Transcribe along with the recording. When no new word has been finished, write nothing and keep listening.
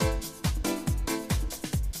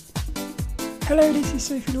Hello, this is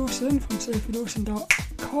Sophie Lawson from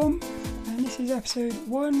sophielawson.com, and this is episode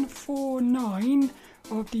 149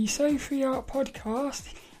 of the Sophie Art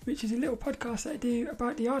Podcast, which is a little podcast that I do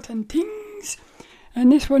about the art and tings. And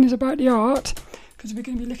this one is about the art, because we're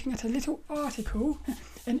going to be looking at a little article,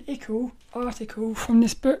 an Art-Ickle article from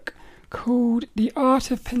this book called The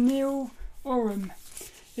Art of Pernille Ørum.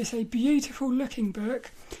 It's a beautiful looking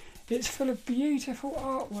book. It's full of beautiful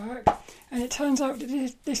artwork, and it turns out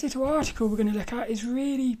that this little article we're going to look at is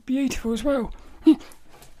really beautiful as well.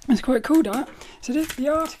 It's quite cool, that. So the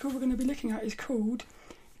article we're going to be looking at is called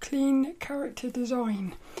Clean Character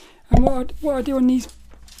Design. And what I do on these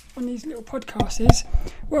little podcasts is,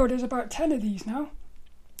 well, there's about 10 of these now,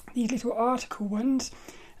 these little article ones.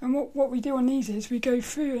 And what we do on these is we go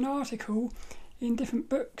through an article in different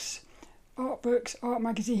books, art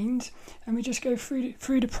magazines, and we just go through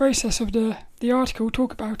the process of the article,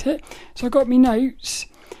 talk about it. So I got me notes,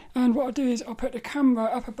 and what I'll do is I'll put the camera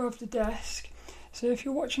up above the desk. So if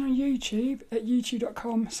you're watching on YouTube at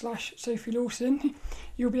youtube.com/SophieLawson,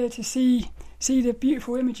 you'll be able to see the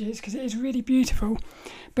beautiful images, because it is really beautiful.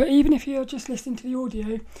 But even if you're just listening to the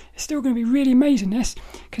audio, it's still going to be really amazing,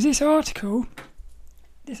 because this article,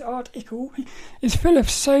 this Art-Ickle, is full of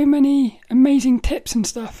so many amazing tips and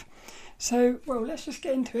stuff. So, well, let's just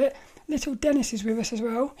get into it. Little Dennis is with us as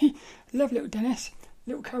well. Love little Dennis,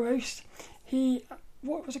 little co-host.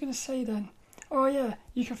 What was I going to say then? Oh yeah,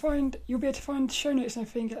 you'll be able to find show notes and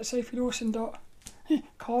everything at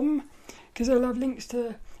sophielawson.com, because they'll have links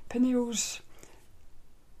to Pernille's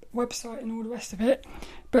website and all the rest of it.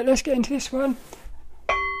 But let's get into this one.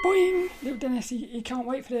 Boing! Little Dennis, he can't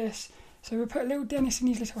wait for this. So we'll put little Dennis in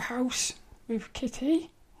his little house with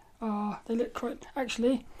Kitty. They look quite...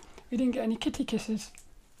 Actually, we didn't get any kitty kisses.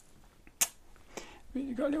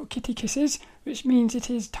 We got little kitty kisses, which means it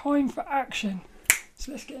is time for action.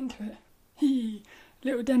 So let's get into it.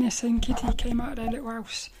 Little Dennis and Kitty came out of their little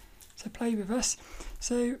house to play with us.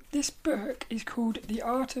 So this book is called The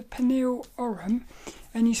Art of Pernille Ørum,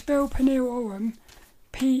 and you spell Pernille Ørum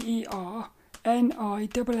Pernille,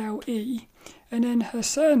 and then her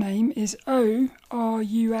surname is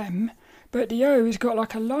Ørum, but the O has got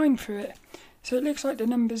like a line through it, so it looks like the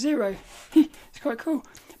number 0. It's quite cool.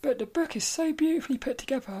 But the book is so beautifully put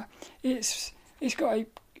together. It's got a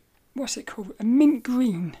mint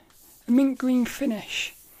green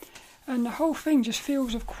finish, and the whole thing just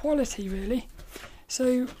feels of quality, really.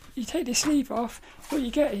 So you take the sleeve off, what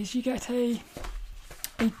you get is a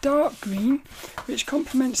dark green, which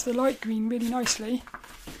complements the light green really nicely.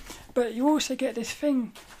 But you also get this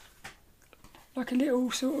thing, like a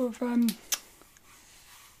little sort of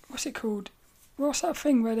what's it called? What's that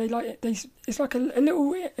thing where it's like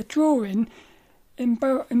a drawing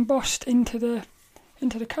embossed into the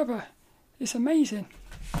cover. It's amazing.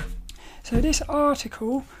 So this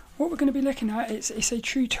article, what we're going to be looking at, it's a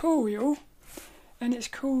tutorial, and it's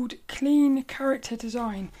called Clean Character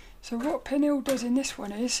Design. So what Pernille does in this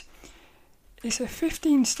one is, it's a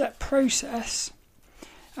 15-step process,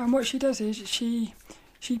 and what she does is she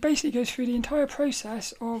basically goes through the entire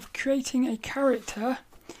process of creating a character,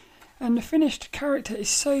 and the finished character is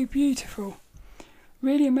so beautiful,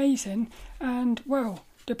 really amazing. And well,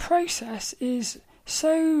 the process is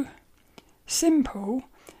so simple.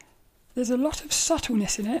 There's a lot of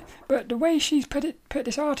subtleness in it, but the way she's put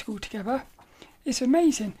this article together, it's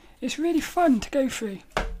amazing. It's really fun to go through.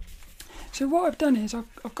 So what I've done is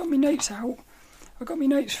I've got my notes out. I've got my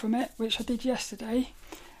notes from it, which I did yesterday,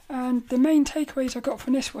 and the main takeaways I got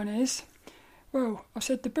from this one is, well, I've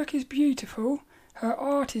said the book is beautiful, her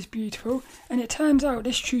art is beautiful, and it turns out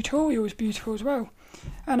this tutorial is beautiful as well,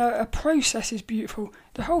 and a process is beautiful.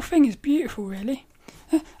 The whole thing is beautiful, really.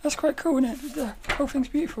 That's quite cool, isn't it? The whole thing's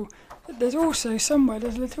beautiful. There's also somewhere,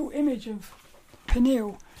 there's a little image of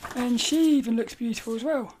Pernille, and she even looks beautiful as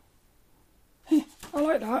well. I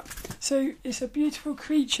like that. So it's a beautiful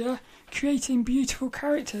creature creating beautiful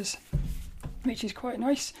characters, which is quite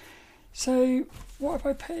nice. So what have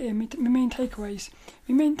I put in? My main takeaways.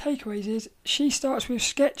 My main takeaways is she starts with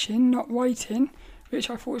sketching, not writing, which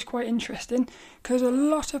I thought was quite interesting, because a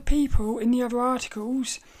lot of people in the other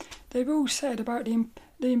articles, they've all said about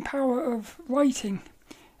the power of writing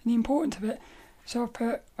and the importance of it. So I've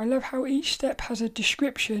put, I love how each step has a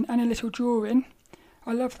description and a little drawing.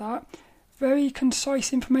 I love that. Very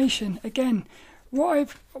concise information. Again,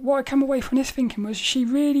 what I come away from this thinking was she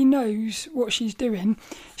really knows what she's doing.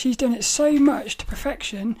 She's done it so much to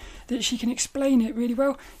perfection that she can explain it really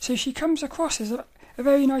well. So she comes across as a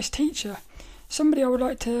very nice teacher. Somebody I would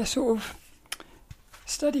like to sort of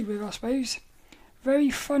study with, I suppose. Very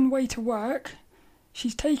fun way to work.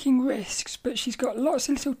 She's taking risks, but she's got lots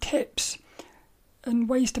of little tips and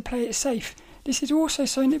ways to play it safe. This is also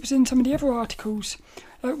something that was in some of the other articles.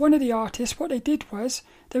 Like one of the artists, what they did was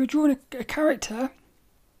they were drawing a character.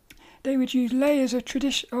 They would use layers of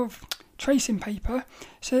tracing paper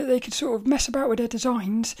so that they could sort of mess about with their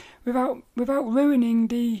designs without ruining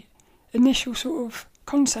the initial sort of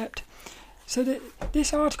concept. So that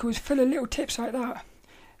this article is full of little tips like that.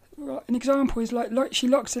 An example is like she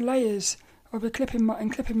locks the layers of a clipping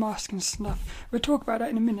mask and stuff. We'll talk about that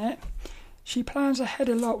in a minute. She plans ahead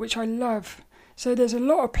a lot, which I love. So there's a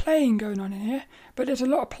lot of playing going on in here, but there's a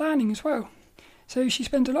lot of planning as well. So she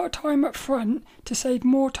spends a lot of time up front to save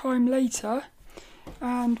more time later,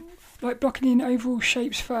 and like blocking in overall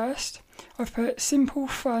shapes first. I've put simple,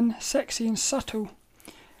 fun, sexy and subtle.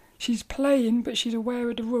 She's playing, but she's aware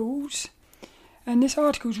of the rules. And this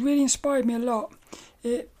article's really inspired me a lot.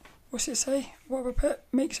 What's it say? What have I put?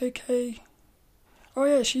 Makes okay. Oh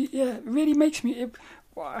yeah, it really makes me.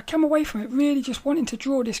 I come away from it really just wanting to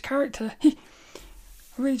draw this character. I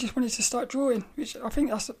really just wanted to start drawing, which I think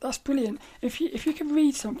that's brilliant. If you can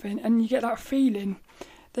read something and you get that feeling,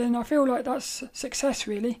 then I feel like that's success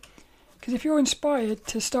really. Because if you're inspired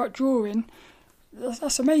to start drawing,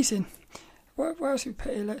 that's amazing. What else have we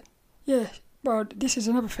put here? Yeah. Well, this is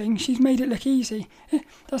another thing. She's made it look easy.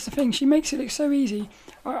 That's the thing. She makes it look so easy.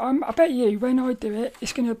 I bet you, when I do it,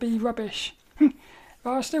 it's going to be rubbish. But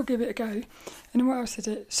I'll still give it a go. And then what else is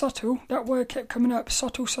it? Subtle. That word kept coming up.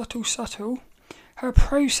 Subtle, subtle, subtle. Her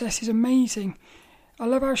process is amazing. I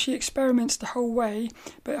love how she experiments the whole way,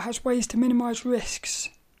 but has ways to minimise risks.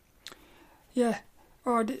 Yeah.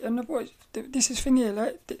 Oh, and this is thing here.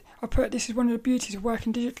 Like, I put this is one of the beauties of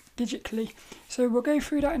working digitally. So we'll go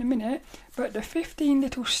through that in a minute. But the 15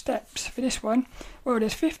 little steps for this one. Well,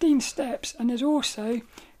 there's 15 steps, and there's also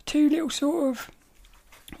 2 little sort of,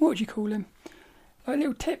 what would you call them? Like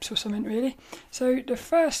little tips or something, really. So the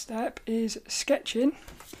first step is sketching.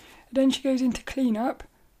 Then she goes into cleanup,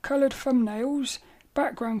 coloured thumbnails,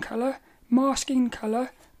 background colour, masking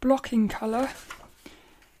colour, blocking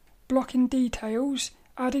details,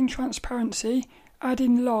 adding transparency,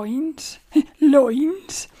 adding lines,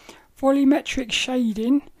 volumetric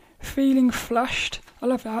shading, feeling flushed. I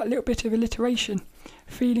love that, a little bit of alliteration.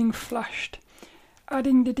 Feeling flushed.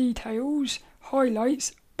 Adding the details,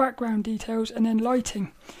 highlights, background details, and then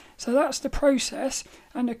lighting. So that's the process,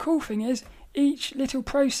 and the cool thing is each little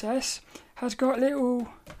process has got little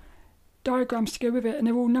diagrams to go with it, and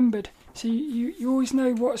they're all numbered, so you always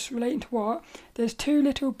know what's relating to what. There's 2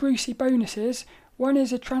 little Brucey bonuses. One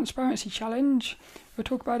is a transparency challenge, we'll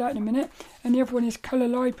talk about that in a minute, and the other one is colour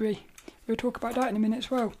library, we'll talk about that in a minute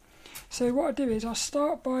as well. So what I'll do is I'll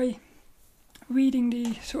start by reading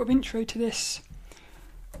the sort of intro to this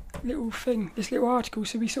little thing, this little article,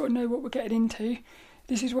 so we sort of know what we're getting into.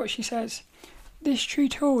 This is what she says. This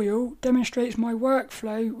tutorial demonstrates my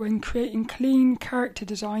workflow when creating clean character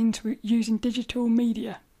designs using digital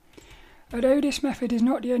media. Although this method is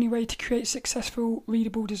not the only way to create successful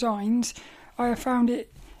readable designs, I have found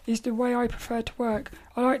it is the way I prefer to work.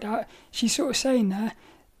 I like that. She's sort of saying there,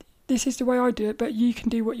 this is the way I do it, but you can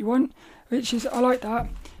do what you want, which is, I like that.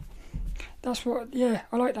 That's what, yeah,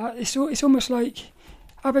 I like that. It's almost like,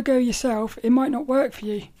 have a go yourself. It might not work for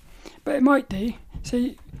you, but it might do.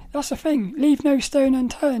 So that's the thing. Leave no stone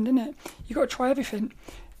unturned, isn't it? You've got to try everything.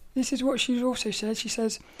 This is what she's also said. She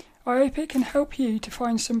says, I hope it can help you to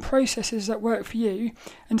find some processes that work for you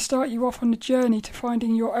and start you off on the journey to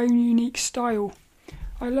finding your own unique style.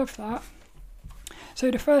 I love that.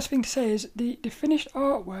 So the first thing to say is the finished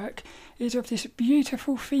artwork is of this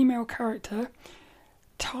beautiful female character,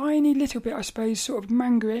 tiny little bit, I suppose, sort of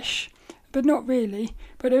manga-ish, but not really,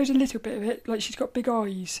 but there is a little bit of it, like she's got big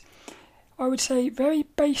eyes. I would say very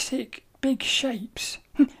basic, big shapes,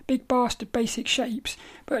 big bastard basic shapes,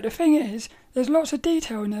 but the thing is, there's lots of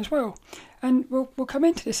detail in there as well, and we'll come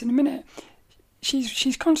into this in a minute.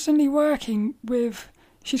 She's constantly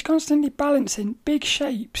she's constantly balancing big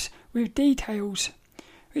shapes with details,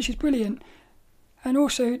 which is brilliant. And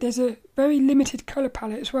also there's a very limited colour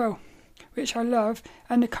palette as well, which I love,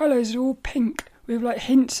 and the colours are all pink with like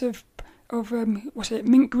hints of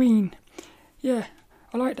mint green. Yeah,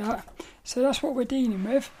 I like that. So that's what we're dealing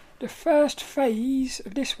with. The first phase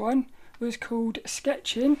of this one was called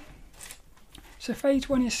sketching. So phase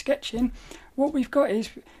 1 is sketching. What we've got is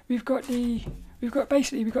we've got the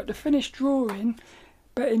finished drawing,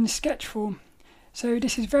 but in sketch form. So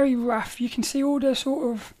this is very rough. You can see all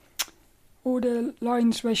the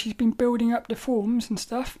lines where she's been building up the forms and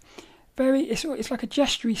stuff. It's like a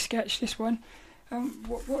gestury sketch, this one.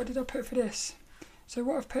 What did I put for this? So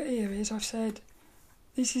what I've put here is I've said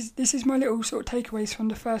this is my little sort of takeaways from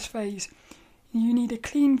the first phase. You need a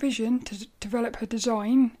clean vision to develop her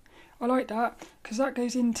design. I like that, because that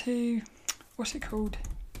goes into, what's it called?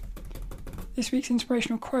 This week's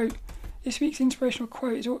inspirational quote. This week's inspirational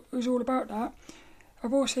quote is all about that.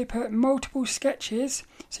 I've also put multiple sketches,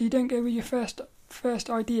 so you don't go with your first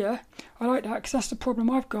idea. I like that, because that's the problem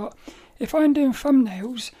I've got. If I'm doing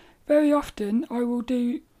thumbnails, very often I'll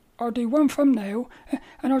do one thumbnail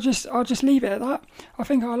and I'll just leave it at that. I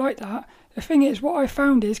think I like that. The thing is, what I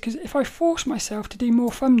found is, because if I force myself to do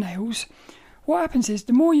more thumbnails, what happens is,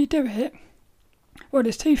 the more you do it, well,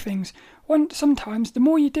 there's two things. One, sometimes the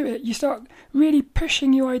more you do it, you start really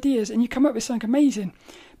pushing your ideas and you come up with something amazing.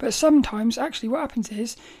 But sometimes, actually, what happens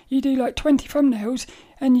is, you do like 20 thumbnails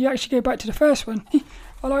and you actually go back to the first one.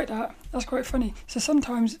 I like that. That's quite funny. So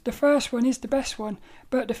sometimes the first one is the best one.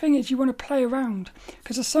 But the thing is, you want to play around.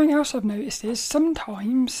 Because there's something else I've noticed is,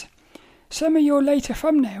 sometimes some of your later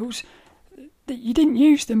thumbnails, that you didn't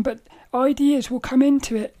use them, but ideas will come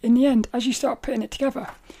into it in the end as you start putting it together.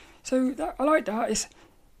 So I like that.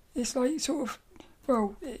 It's like sort of,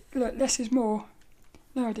 well, look, less is more.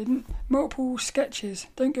 No, I didn't. Multiple sketches.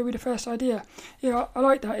 Don't go with the first idea. Yeah, I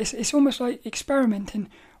like that. It's almost like experimenting.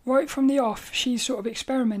 Right from the off, she's sort of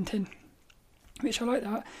experimenting, which I like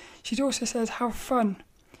that. She also says, have fun.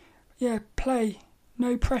 Yeah, play.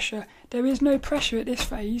 No pressure. There is no pressure at this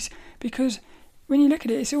phase, because when you look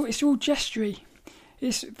at it, it's all gestury.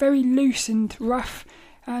 It's very loose and rough,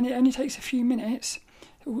 and it only takes a few minutes,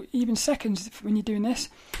 or even seconds when you're doing this.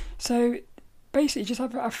 So basically, just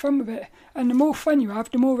have fun with it. And the more fun you have,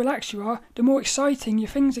 the more relaxed you are, the more exciting your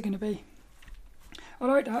things are going to be. I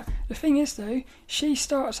like that. The thing is, though, she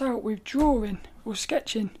starts out with drawing or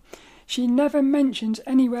sketching. She never mentions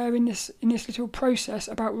anywhere in this little process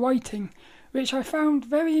about writing, which I found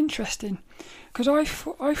very interesting. Because I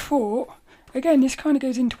thought, again, this kind of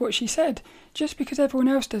goes into what she said. Just because everyone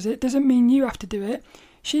else does it doesn't mean you have to do it.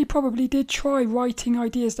 She probably did try writing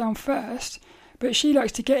ideas down first, but she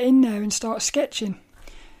likes to get in there and start sketching.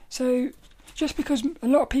 So just because a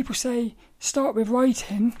lot of people say start with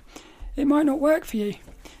writing, it might not work for you.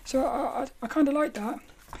 So I kind of like that.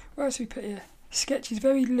 What else have we put here? Sketch is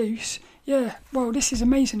very loose. Yeah, well, this is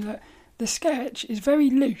amazing. Look, the sketch is very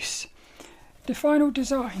loose. The final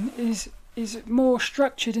design is more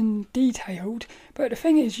structured and detailed, but the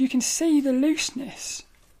thing is, you can see the looseness.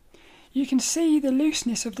 You can see the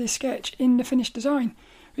looseness of this sketch in the finished design,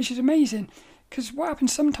 which is amazing. Because what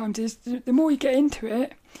happens sometimes is, the more you get into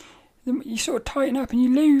it, you sort of tighten up and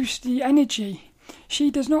you lose the energy.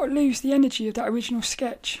 She does not lose the energy of that original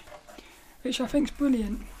sketch, which I think is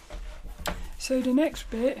brilliant. So the next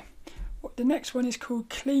bit, the next one is called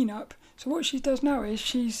Clean Up. So what she does now is,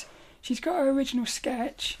 she's got her original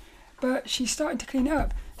sketch, but she's starting to clean it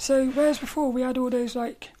up. So whereas before we had all those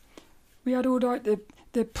the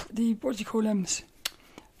what do you call them?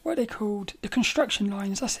 What are they called? The construction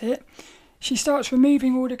lines. That's it. She starts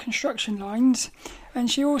removing all the construction lines,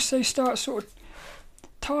 and she also starts sort of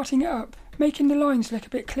tarting it up, making the lines look a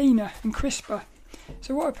bit cleaner and crisper.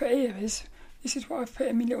 So what I put here is, this is what I've put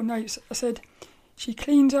in my little notes. I said, she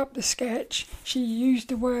cleans up the sketch. She used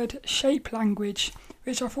the word shape language,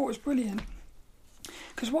 which I thought was brilliant.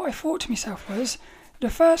 Because what I thought to myself was, the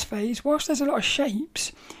first phase, whilst there's a lot of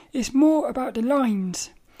shapes, it's more about the lines.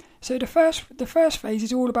 So the first phase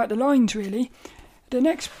is all about the lines, really. The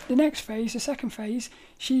next phase, the second phase,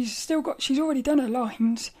 she's already done her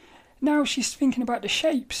lines. Now she's thinking about the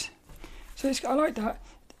shapes. So I like that.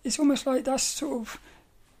 It's almost like that's sort of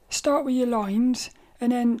start with your lines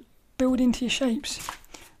and then build into your shapes.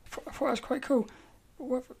 I thought that was quite cool.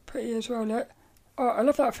 What I put here as well. Look. Oh, I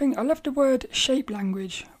love that thing. I love the word shape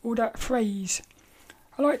language, or that phrase.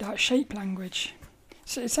 I like that, shape language.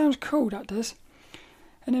 So it sounds cool, that does.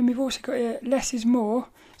 And then we've also got here, less is more.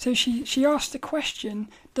 So she asked the question,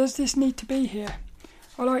 does this need to be here?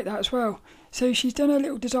 I like that as well. So she's done her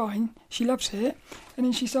little design, she loves it, and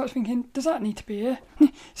then she starts thinking, does that need to be here?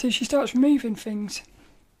 So she starts removing things.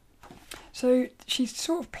 So she's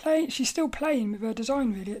still playing with her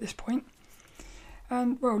design really at this point.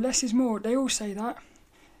 And, well, less is more, they all say that.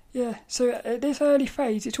 Yeah, so at this early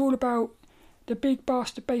phase, it's all about the big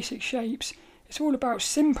bastard basic shapes. It's all about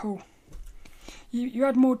simple. You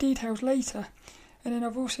add more details later. And then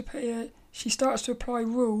I've also put here, she starts to apply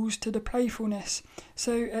rules to the playfulness.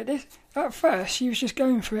 So at first, she was just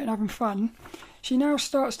going for it and having fun. She now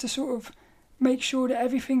starts to sort of make sure that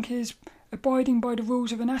everything is abiding by the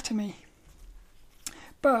rules of anatomy.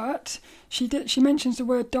 But she mentions the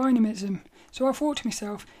word dynamism. So I thought to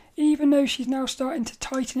myself, even though she's now starting to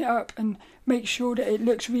tighten it up and make sure that it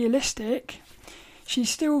looks realistic, she's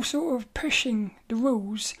still sort of pushing the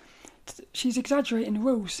rules. She's exaggerating the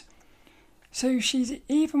rules. So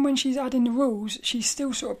even when she's adding the rules, she's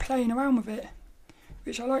still sort of playing around with it,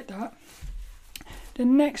 which I like that. The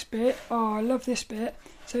next bit, I love this bit.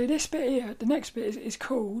 So this bit here, the next bit is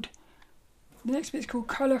called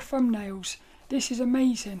Colour Thumbnails. This is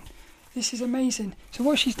amazing. So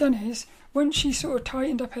what she's done is, once she's sort of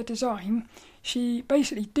tightened up her design, she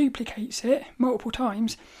basically duplicates it multiple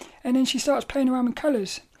times, and then she starts playing around with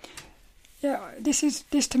colours. Yeah,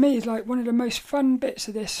 this to me is like one of the most fun bits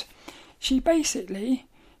of this. She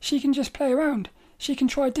can just play around. She can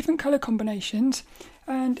try different colour combinations,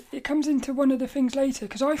 and it comes into one of the things later,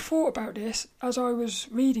 because I thought about this as I was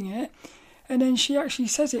reading it, and then she actually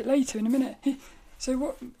says it later in a minute. So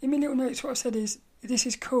what in my little notes, what I said is, this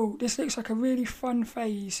is cool. This looks like a really fun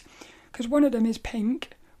phase, because one of them is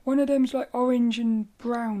pink, one of them's like orange and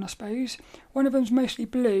brown, I suppose. One of them's mostly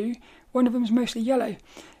blue, one of them's mostly yellow.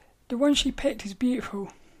 The one she picked is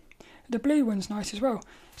beautiful. The blue one's nice as well.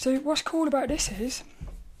 So what's cool about this is,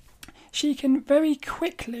 she can very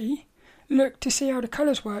quickly look to see how the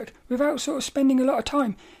colours work without sort of spending a lot of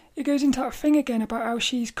time. It goes into that thing again about how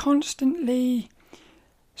she's constantly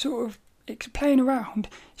sort of playing around.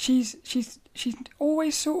 She's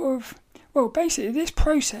always sort of, well, basically this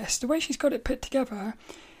process, the way she's got it put together,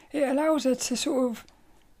 it allows her to sort of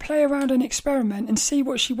play around and experiment and see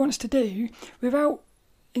what she wants to do without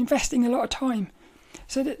investing a lot of time.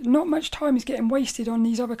 So that not much time is getting wasted on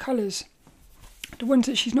these other colours, the ones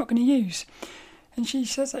that she's not going to use. And she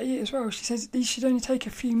says that here as well. She says these should only take a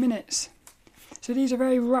few minutes. So these are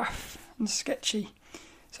very rough and sketchy.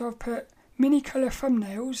 So I've put mini colour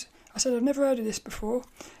thumbnails. I said I've never heard of this before,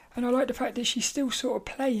 and I like the fact that she's still sort of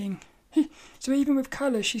playing. So even with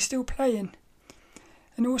colours, she's still playing.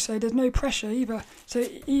 And also there's no pressure either. So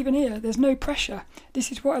even here, there's no pressure.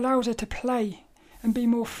 This is what allows her to play and be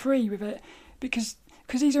more free with it, because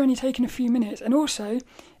these are only taking a few minutes. And also,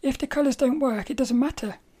 if the colours don't work, it doesn't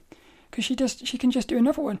matter, because she can just do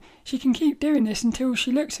another one. She can keep doing this until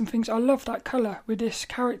she looks and thinks, I love that colour with this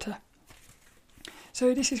character.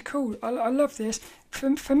 So this is cool. I love this.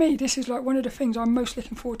 For me, this is like one of the things I'm most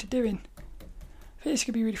looking forward to doing. I think this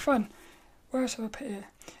could be really fun. Where else have I put here?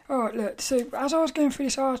 Oh, look. So as I was going through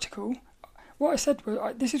this article, what I said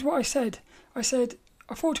was, this is what I said. I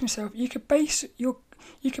thought to myself, you could base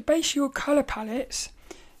your colour palettes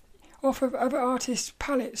off of other artists'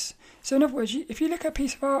 palettes. So in other words, if you look at a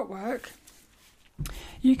piece of artwork,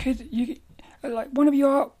 you like one of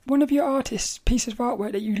your artists' pieces of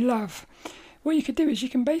artwork that you love. What you could do is you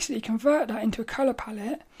can basically convert that into a colour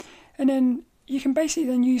palette, and then you can basically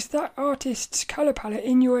then use that artist's colour palette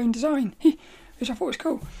in your own design, which I thought was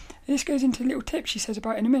cool. This goes into a little tip she says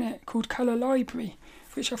about in a minute called Colour Library,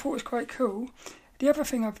 which I thought was quite cool. The other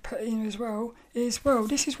thing I've put in as well is, well,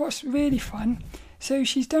 this is what's really fun. So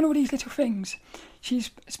she's done all these little things.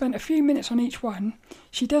 She's spent a few minutes on each one.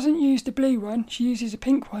 She doesn't use the blue one, she uses a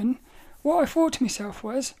pink one. What I thought to myself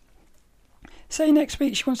was, say next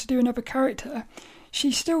week she wants to do another character,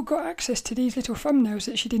 she's still got access to these little thumbnails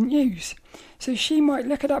that she didn't use. So she might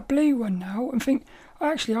look at that blue one now and think,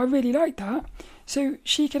 actually, I really like that. So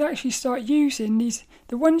she could actually start using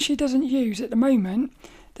the ones she doesn't use at the moment.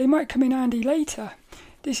 They might come in handy later.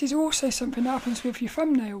 This is also something that happens with your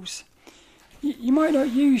thumbnails. You might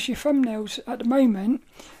not use your thumbnails at the moment,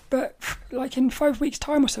 but like in 5 weeks'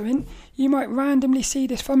 time or something, you might randomly see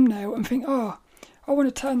this thumbnail and think, I want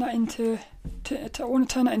to turn that into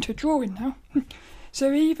a drawing now.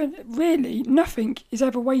 So even really, nothing is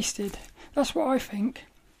ever wasted. That's what I think.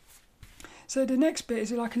 So the next bit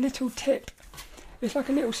is like a little tip. It's like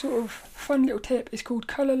a little sort of fun little tip. It's called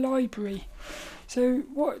Colour Library. So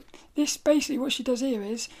what she does here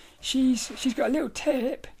is she's got a little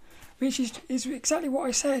tip, which is exactly what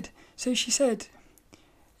I said. So she said,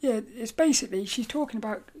 it's basically, she's talking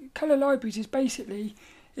about colour libraries is basically,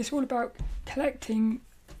 it's all about collecting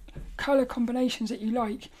colour combinations that you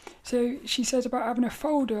like. So she says about having a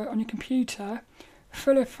folder on your computer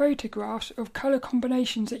full of photographs of colour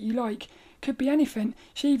combinations that you like. Could be anything.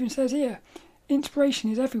 She even says here,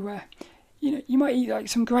 inspiration is everywhere. You know, you might eat like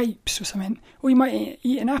some grapes or something, or you might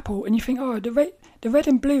eat an apple and you think, the red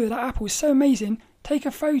and blue of that apple is so amazing. Take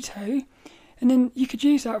a photo and then you could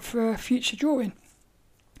use that for a future drawing.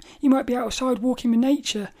 You might be outside walking with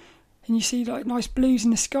nature and you see like nice blues in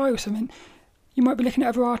the sky or something. You might be looking at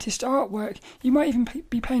other artists' artwork. You might even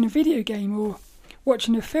be playing a video game or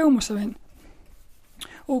watching a film or something,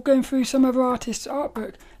 or going through some other artist's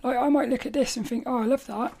artwork. Like I might look at this and think, I love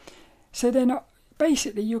that. So then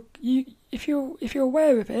basically, if you're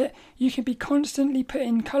aware of it, you can be constantly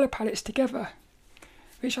putting colour palettes together,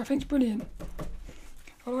 which I think is brilliant.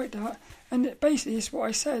 I like that. And basically, it's what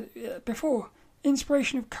I said before.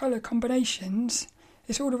 inspiration of colour combinations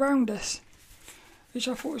is all around us, which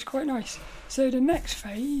I thought was quite nice. So the next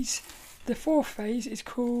phase, the fourth phase, is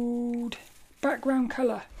called background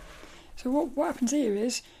colour. So what happens here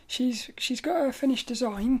is she's got her finished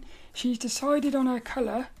design. She's decided on her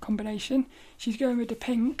colour combination. She's going with the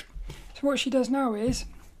pink. So what she does now is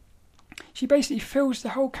she basically fills the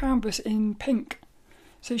whole canvas in pink.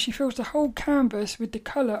 So she fills the whole canvas with the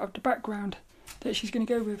colour of the background that she's going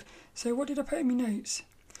to go with. So what did I put in my notes?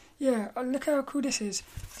 Yeah, look how cool this is.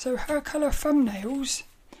 So her colour thumbnails,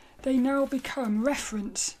 they now become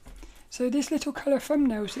reference. So this little colour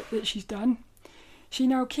thumbnails that she's done, she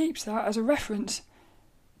now keeps that as a reference.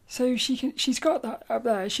 So she's got that up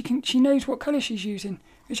there. She knows what colour she's using,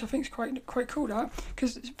 which I think is quite cool. That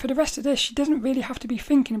because for the rest of this, she doesn't really have to be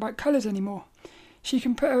thinking about colours anymore. She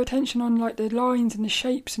can put her attention on like the lines and the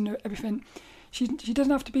shapes and everything. She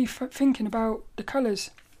doesn't have to be thinking about the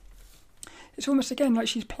colours. It's almost again like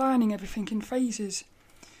she's planning everything in phases.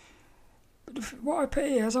 But what I put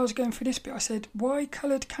here as I was going through this bit, I said, why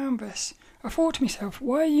coloured canvas? I thought to myself,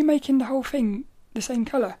 why are you making the whole thing the same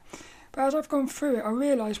colour? But as I've gone through it, I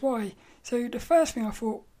realised why. So the first thing I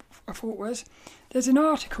thought was, there's an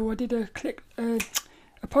article I did a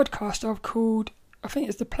podcast of called, I think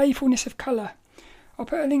it's the Playfulness of Colour. I'll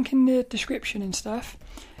put a link in the description and stuff.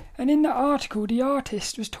 And in that article, the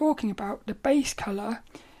artist was talking about the base colour.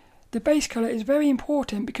 The base colour is very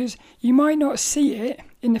important because you might not see it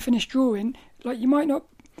in the finished drawing, like you might not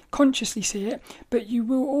consciously see it, but you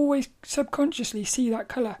will always subconsciously see that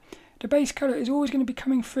colour. The base colour is always going to be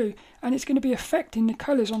coming through and it's going to be affecting the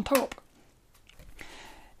colours on top.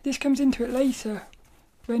 This comes into it later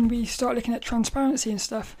when we start looking at transparency and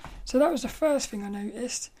stuff. So that was the first thing I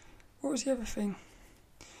noticed. What was the other thing?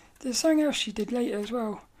 There's something else she did later as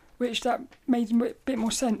well, which that made a bit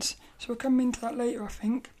more sense. So we'll come into that later, I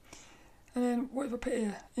think. And then what have I put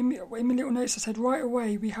here? In my little notes I said, right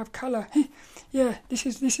away we have colour. Yeah, this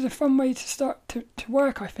is a fun way to start to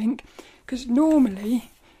work, I think. Because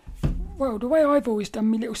normally, well, the way I've always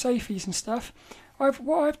done my little sophies and stuff,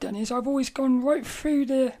 what I've done is I've always gone right through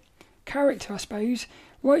the character, I suppose,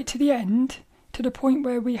 right to the end, to the point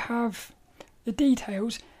where we have the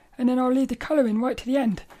details, and then I'll leave the colour in right to the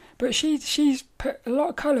end. But she's put a lot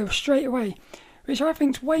of colour straight away, which I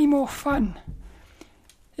think is way more fun.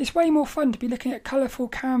 It's way more fun to be looking at colourful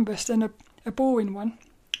canvas than a boring one,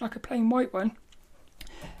 like a plain white one.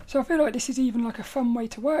 So I feel like this is even like a fun way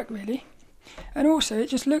to work, really. And also, it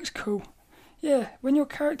just looks cool. Yeah, when your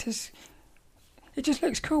characters... It just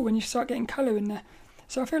looks cool when you start getting colour in there.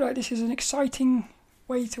 So I feel like this is an exciting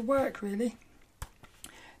way to work, really.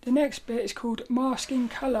 The next bit is called masking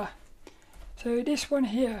colour. So this one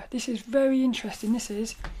here, this is very interesting, this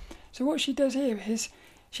is. So what she does here is,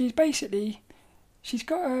 she's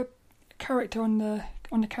got a character on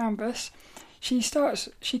the canvas. She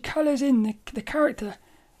colours in the character.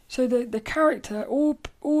 So the character,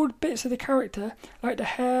 all bits of the character, like the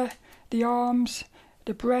hair, the arms,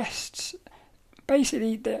 the breasts,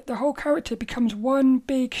 basically the whole character becomes one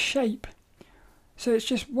big shape. So it's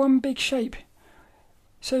just one big shape.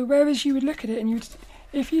 So whereas you would look at it and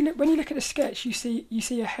when you look at a sketch, you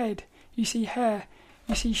see a head, you see hair,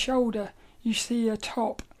 you see shoulder, you see a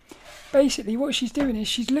top. Basically what she's doing is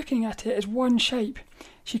she's looking at it as one shape.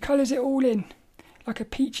 She colours it all in like a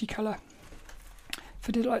peachy colour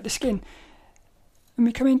for the skin. And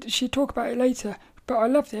we come in, she'll talk about it later, but I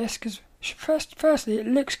love this because firstly it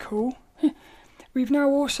looks cool. We've now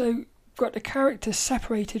also got the characters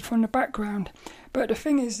separated from the background, but the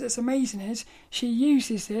thing that's amazing is she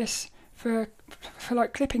uses this for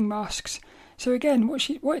like clipping masks. So again,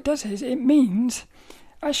 what it does is it means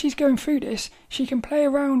as she's going through this, she can play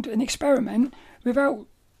around and experiment without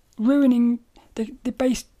ruining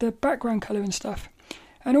the background colour and stuff.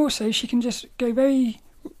 And also she can just go very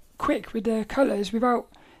quick with the colours without,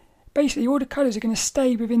 basically all the colours are going to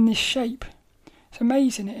stay within this shape. It's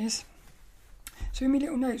amazing, it is. So in my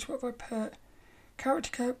little notes, what have I put?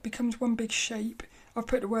 Character becomes one big shape. I've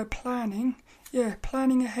put the word planning. Yeah,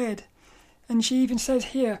 planning ahead. And she even says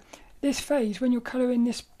here, this phase, when you're colouring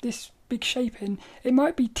this big shape in, it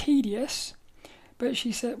might be tedious, but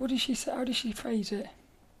she said, what did she say? How did she phrase it?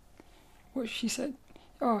 What she said?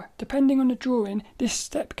 Oh, depending on the drawing, this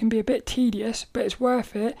step can be a bit tedious, but it's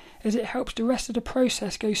worth it as it helps the rest of the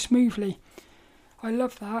process go smoothly. I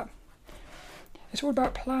love that. It's all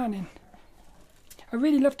about planning. I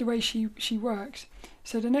really love the way she works.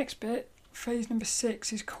 So the next bit, phase number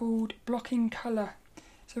 6, is called blocking colour.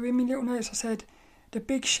 So in my little notes I said, the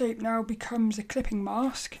big shape now becomes a clipping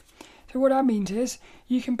mask. So what that means is,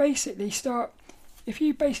 you can basically start, if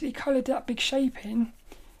you basically coloured that big shape in,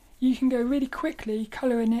 you can go really quickly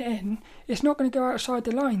colouring it in. It's not going to go outside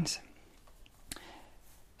the lines.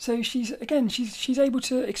 So she's able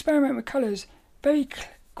to experiment with colours very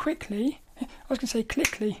quickly. I was going to say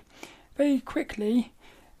quickly, very quickly,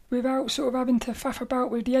 without sort of having to faff about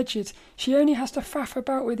with the edges. She only has to faff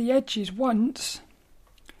about with the edges once,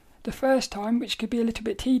 the first time, which could be a little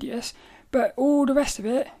bit tedious, but all the rest of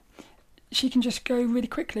it, she can just go really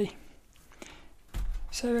quickly.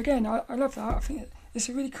 So again, I love that. I think it's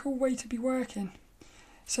a really cool way to be working.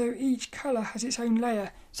 So each colour has its own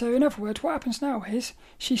layer. So in other words, what happens now is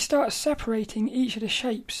she starts separating each of the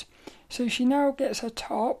shapes. So she now gets her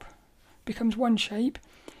top, becomes one shape.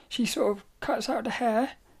 She sort of cuts out the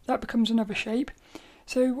hair, that becomes another shape.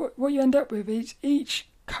 So what you end up with is each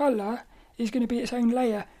colour is going to be its own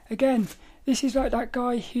layer. Again, this is like that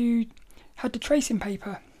guy who had the tracing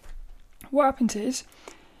paper. What happens is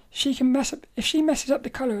she can if she messes up the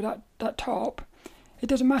colour of that top, it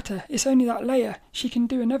doesn't matter, it's only that layer. She can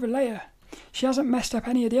do another layer. She hasn't messed up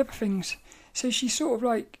any of the other things. So she's sort of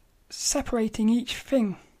like separating each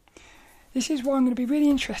thing. This is why I'm going to be really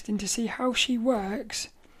interesting to see how she works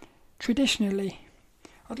traditionally.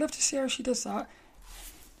 I'd love to see how she does that.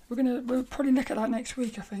 We'll probably look at that next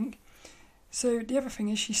week, I think. So the other thing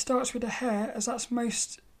is she starts with the hair, as that's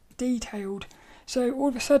most detailed. So all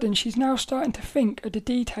of a sudden she's now starting to think of the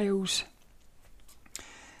details.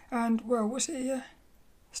 And well, what's it here?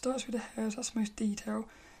 Starts with the hair, as that's most detail.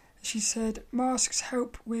 She said masks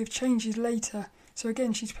help with changes later. So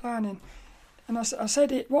again, she's planning. And what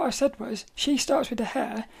I said was, she starts with the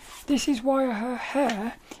hair. This is why her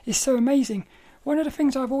hair is so amazing. One of the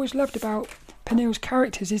things I've always loved about Pernille's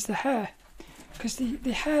characters is the hair. Because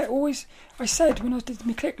the hair always, I said when I did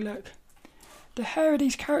my click look, the hair of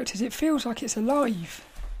these characters, it feels like it's alive.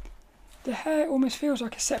 The hair almost feels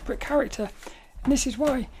like a separate character. And this is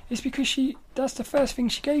why. It's because that's the first thing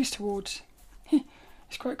she goes towards.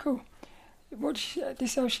 It's quite cool. This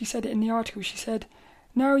is how she said it in the article. She said,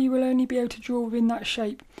 now you will only be able to draw within that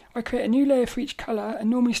shape. I create a new layer for each colour and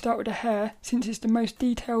normally start with the hair since it's the most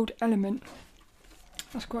detailed element.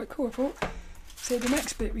 That's quite cool, I thought. So the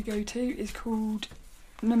next bit we go to is called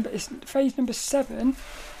it's phase number 7,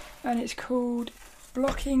 and it's called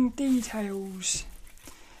blocking details.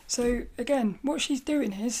 So again, what she's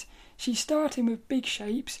doing is she's starting with big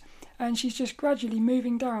shapes and she's just gradually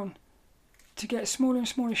moving down to get smaller and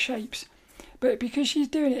smaller shapes. But because she's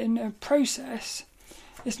doing it in a process,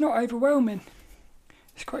 it's not overwhelming.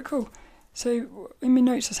 It's quite cool. So in my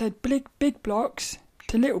notes I said big blocks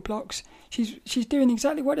to little blocks. She's doing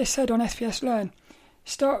exactly what they said on SVS Learn.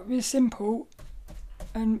 Start with simple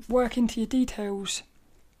and work into your details.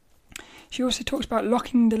 She also talks about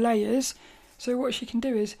locking the layers. So what she can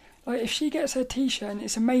do is, like, if she gets her t-shirt and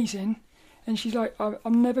it's amazing, and she's like,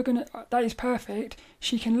 I'm never gonna, that is perfect,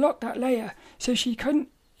 she can lock that layer. So she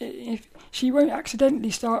won't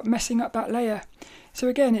accidentally start messing up that layer. So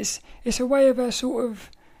again, it's a way of her sort of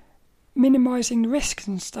minimising the risks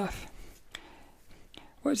and stuff.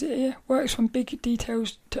 What is it here? Works from big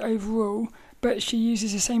details to overall, but she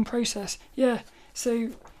uses the same process. Yeah, so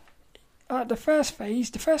at the first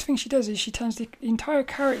phase, the first thing she does is she turns the entire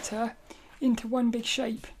character into one big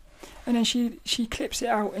shape. And then she clips it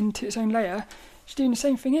out into its own layer. She's doing the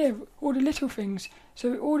same thing here, all the little things.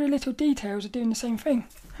 So all the little details are doing the same thing.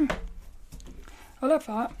 I love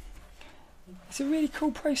that. It's a really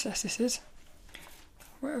cool process, this is.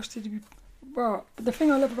 What else did we... Well, the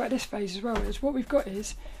thing I love about this phase as well is what we've got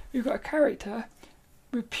a character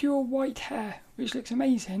with pure white hair, which looks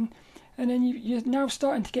amazing, and then you're now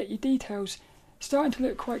starting to get your details, starting to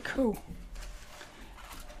look quite cool.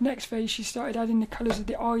 Next phase, she started adding the colours of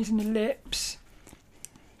the eyes and the lips,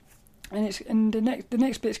 and the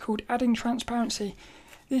next bit is called adding transparency.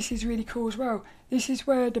 This is really cool as well. This is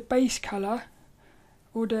where the base colour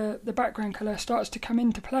or the background colour starts to come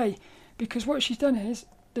into play, because what she's done is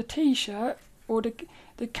the t-shirt or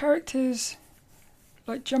the character's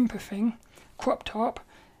like jumper thing, crop top,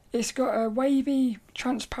 it's got a wavy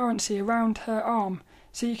transparency around her arm,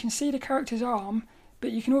 so you can see the character's arm,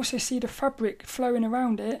 but you can also see the fabric flowing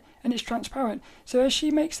around it, and it's transparent. So as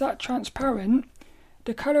she makes that transparent,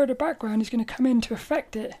 the colour of the background is going to come in to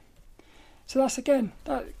affect it. So that's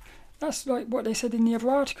like what they said in the other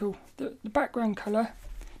article. The background colour,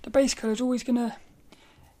 the base colour is always going to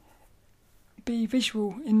be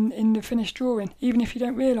visual in the finished drawing, even if you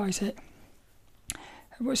don't realise it.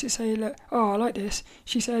 What does it say? Look, I like this.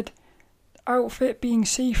 She said, outfit being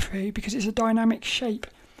see-through because it's a dynamic shape.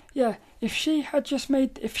 Yeah, if she had just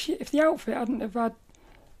made, if the outfit hadn't have had,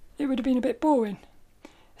 it would have been a bit boring.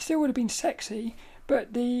 It still would have been sexy,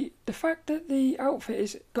 but the fact that the outfit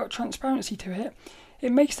has got transparency to it,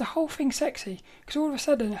 it makes the whole thing sexy, because all of a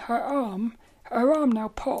sudden her arm now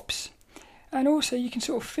pops, and also you can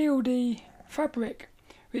sort of feel the fabric,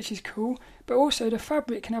 which is cool, but also the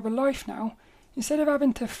fabric can have a life now. Instead of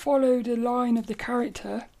having to follow the line of the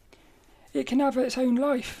character, it can have its own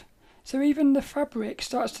life. So even the fabric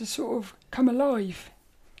starts to sort of come alive,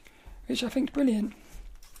 which I think is brilliant.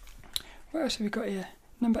 What else have we got here?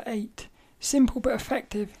 Number 8. Simple but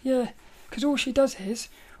effective. Yeah, because all she does is,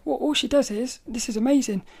 this is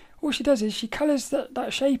amazing. All she does is she colours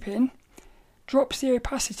that shape in, drops the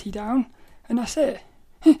opacity down, and that's it.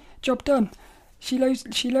 Job done. She lowers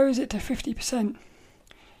it to 50%.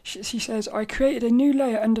 She says, I created a new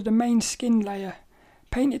layer under the main skin layer,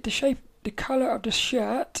 painted the colour of the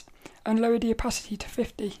shirt, and lowered the opacity to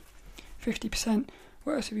 50%.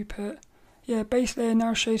 What else have we put? Yeah, base layer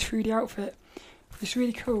now shows through the outfit. It's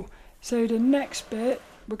really cool. So the next bit,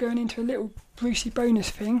 we're going into a little Brucey bonus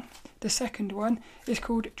thing. The second one is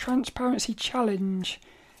called Transparency Challenge.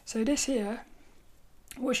 So this here,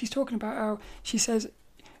 what she's talking about, how she says,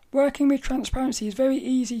 working with transparency is very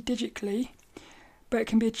easy digitally, but it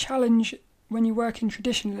can be a challenge when you're working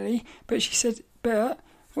traditionally. The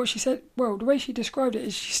way she described it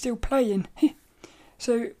is she's still playing.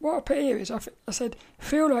 So what I put here is, I said,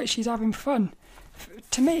 feel like she's having fun.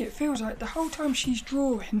 To me, it feels like the whole time she's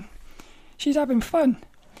drawing, she's having fun,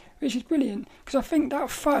 which is brilliant, because I think that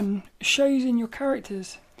fun shows in your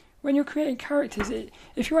characters. When you're creating characters,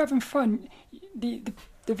 if you're having fun, the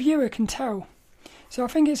viewer can tell. So I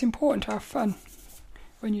think it's important to have fun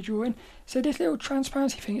when you're drawing. So this little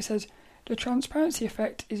transparency thing, it says, the transparency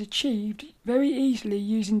effect is achieved very easily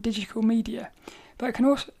using digital media, but it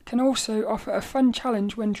can also offer a fun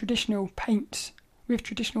challenge with traditional paints.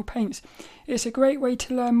 It's a great way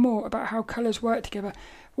to learn more about how colours work together.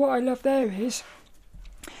 What I love there is,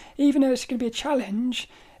 even though it's going to be a challenge,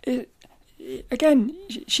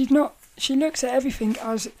 she looks at everything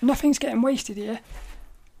as nothing's getting wasted here.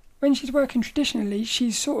 When she's working traditionally,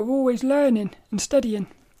 she's sort of always learning and studying,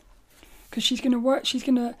 because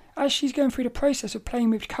as she's going through the process of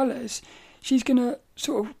playing with colours, she's going to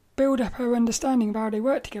sort of build up her understanding of how they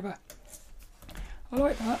work together. I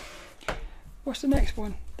like that. What's the next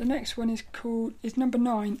one? The next one is number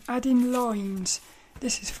 9, adding lines.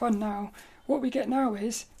 This is fun now. What we get now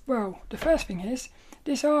is, the first thing is,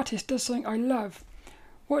 this artist does something I love.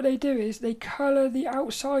 What they do is they colour the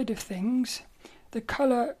outside of things, the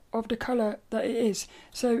colour of the colour that it is.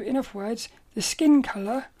 So in other words, the skin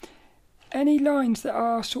colour, any lines that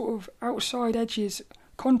are sort of outside edges,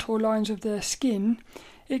 contour lines of the skin,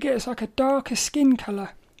 it gets like a darker skin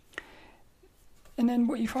colour. And then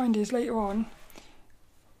what you find is later on,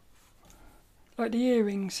 like the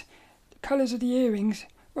earrings, the colours of the earrings,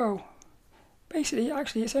 basically,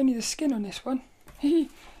 actually, it's only the skin on this one.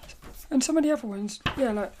 And some of the other ones,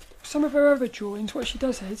 like some of her other drawings, what she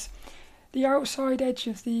does is, the outside edge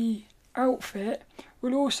of the outfit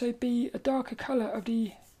will also be a darker colour of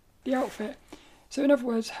the outfit. So in other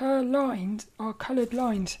words, her lines are coloured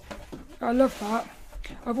lines. I love that.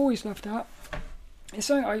 I've always loved that. It's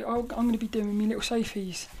something I'm going to be doing with my little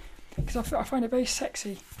Sophies, because I find it very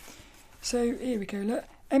sexy. So here we go, look.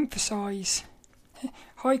 Emphasise.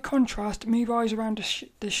 High contrast, move eyes around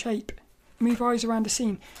the shape. Move eyes around the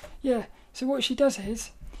scene. Yeah, so what she does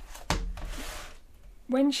is,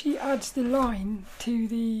 when she adds the line to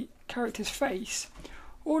the character's face,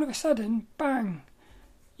 all of a sudden, bang,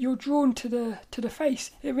 you're drawn to the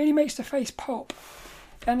face. It really makes the face pop.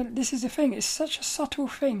 And this is the thing, it's such a subtle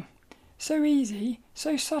thing. So easy,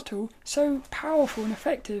 so subtle, so powerful and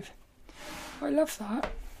effective. I love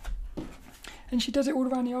that. And she does it all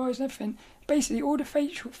around the eyes and everything. Basically, all the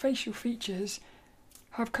facial features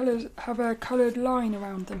have a coloured line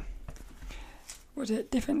around them. What is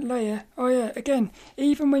it? Different layer. Oh yeah, again,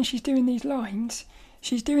 even when she's doing these lines,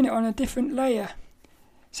 she's doing it on a different layer.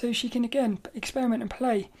 So she can, again, experiment and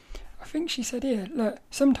play. I think she said here, look,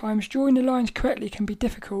 sometimes drawing the lines correctly can be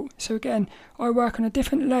difficult. So again, I work on a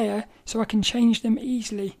different layer so I can change them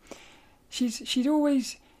easily. She's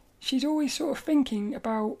always sort of thinking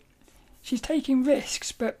about, she's taking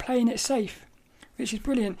risks but playing it safe, which is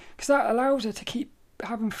brilliant, because that allows her to keep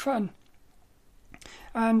having fun.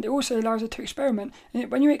 And it also allows her to experiment. And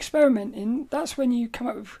when you're experimenting, that's when you come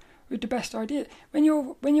up with the best idea. When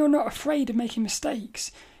you're not afraid of making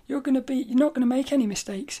mistakes, you're not going to make any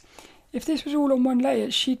mistakes. If this was all on one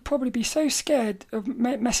layer, she'd probably be so scared of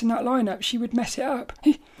messing that line up, she would mess it up.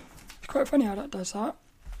 It's quite funny how that does that.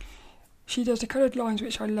 She does the coloured lines,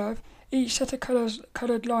 which I love. Each set of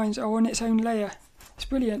coloured lines are on its own layer. It's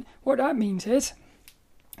brilliant. What that means is,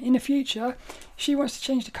 in the future, if she wants to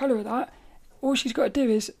change the colour of that, all she's got to do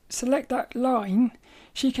is select that line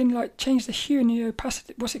she can like change the hue and the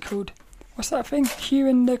opacity. What's it called? What's that thing? Hue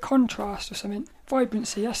and the contrast or something.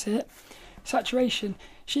 Vibrancy, that's it. Saturation.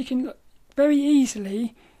 She can very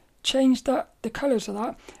easily change the colours of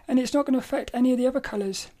that, and it's not going to affect any of the other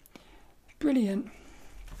colours. Brilliant.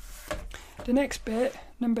 The next bit,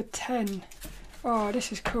 number 10. Oh,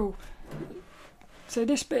 this is cool. So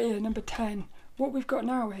this bit here, number 10, what we've got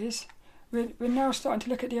now is, we're now starting to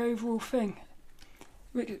look at the overall thing,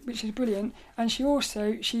 which is brilliant. And she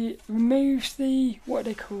removes the, what are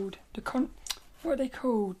they called?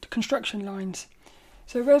 The construction lines.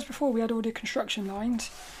 So whereas before we had all the construction lines,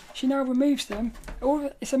 she now removes them.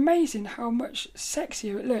 It's amazing how much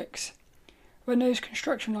sexier it looks when those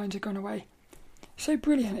construction lines have gone away. So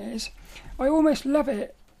brilliant it is. I almost love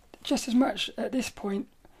it just as much at this point.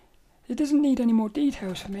 It doesn't need any more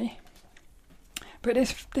details for me. But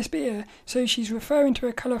this bit here, so she's referring to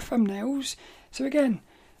her colour thumbnails. So again,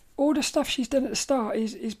 all the stuff she's done at the start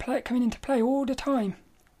is coming into play all the time.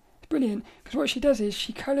 It's brilliant, because what she does is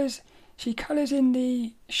she colours in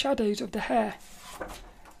the shadows of the hair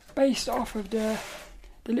based off of the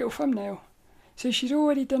little thumbnail. So she's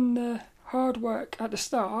already done the hard work at the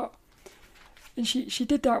start, and she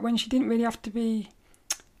did that when she didn't really have to be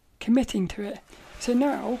committing to it. So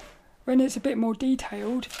now, when it's a bit more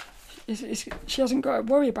detailed, she hasn't got to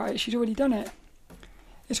worry about it, she's already done it.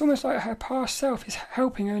 It's almost like her past self is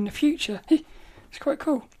helping her in the future. It's quite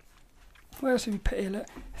cool. What else have we put here? Look.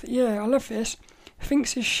 Yeah, I love this.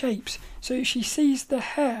 Thinks as shapes. So she sees the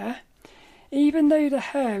hair, even though the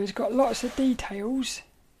hair has got lots of details,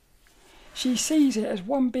 she sees it as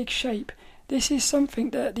one big shape. This is something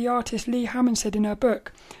that the artist Lee Hammond said in her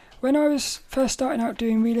book. When I was first starting out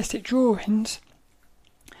doing realistic drawings,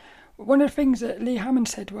 one of the things that Lee Hammond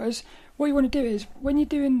said was, what you want to do is, when you're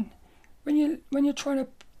trying to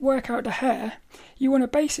work out the hair, you want to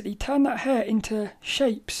basically turn that hair into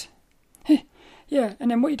shapes. Yeah,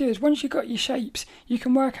 and then what you do is, once you've got your shapes, you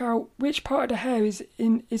can work out which part of the hair is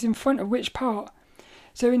in front of which part.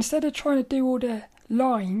 So instead of trying to do all the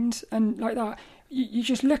lines and like that, you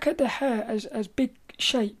just look at the hair as big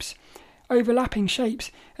shapes, overlapping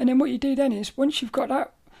shapes. And then what you do then is, once you've got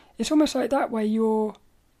that, it's almost like that way you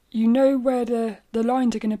know where the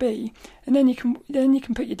lines are going to be, and then you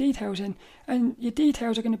can put your details in, and your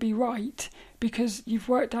details are going to be right because you've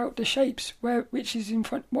worked out the shapes which is in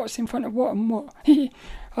front, what's in front of what and what. I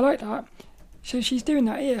like that. So she's doing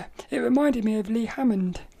that here. It reminded me of Lee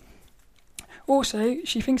Hammond. Also,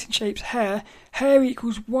 she thinks in shapes. Hair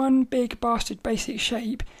equals one big bastard basic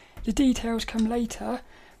shape. The details come later,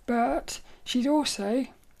 but she's also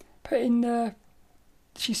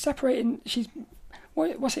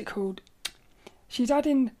what's it called? She's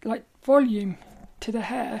adding like volume to the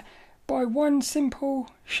hair by one simple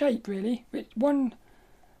shape, really.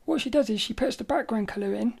 What she does is she puts the background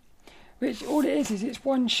colour in, which all it is it's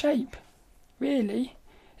one shape, really.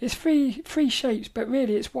 It's three shapes, but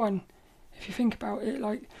really it's one, if you think about it.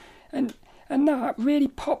 Like, and that really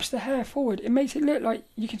pops the hair forward. It makes it look like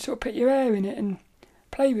you can sort of put your hair in it and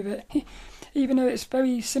play with it, even though it's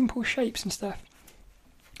very simple shapes and stuff.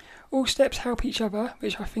 All steps help each other,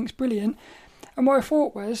 which I think is brilliant. And what I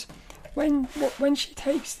thought was, when she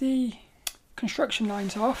takes the construction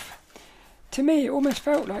lines off, to me it almost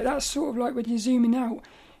felt like that's sort of like when you're zooming out.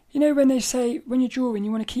 You know when they say when you're drawing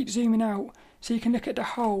you want to keep zooming out so you can look at the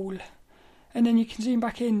whole, and then you can zoom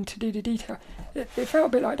back in to do the detail. It felt a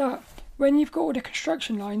bit like that. When you've got all the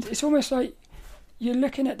construction lines, it's almost like you're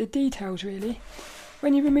looking at the details, really.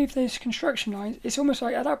 When you remove those construction lines, it's almost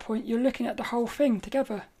like at that point you're looking at the whole thing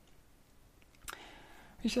together,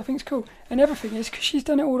 which I think is cool. And the other thing is, because she's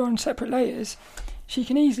done it all on separate layers, she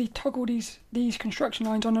can easily toggle these construction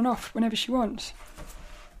lines on and off whenever she wants,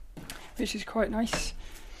 which is quite nice.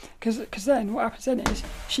 Because then what happens then is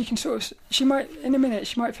she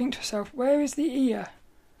might think to herself, where is the ear?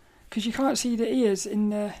 Because you can't see the ears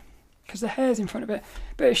because the hair's in front of it.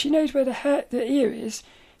 But if she knows where the ear is,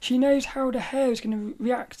 she knows how the hair is going to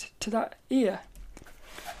react to that ear.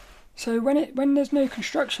 So when there's no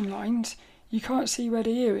construction lines, you can't see where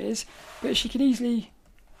the ear is, but she could easily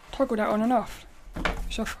toggle that on and off,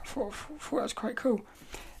 which I thought was quite cool.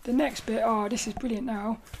 The next bit, this is brilliant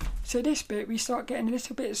now. So this bit, we start getting a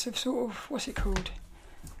little bits of sort of, what's it called?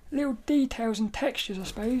 Little details and textures, I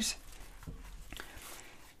suppose.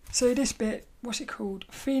 So this bit, what's it called?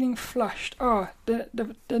 Feeling flushed.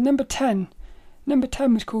 The number 10. Number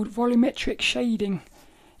 10 was called volumetric shading.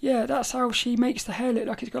 Yeah, that's how she makes the hair look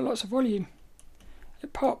like it's got lots of volume.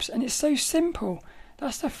 It pops, and it's so simple.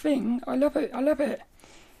 That's the thing. I love it.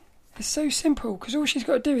 It's so simple, because all she has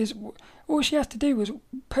to do is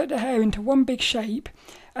put the hair into one big shape,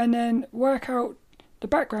 and then work out the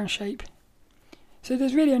background shape. So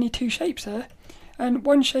there's really only 2 shapes there, and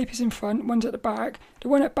one shape is in front, one's at the back. The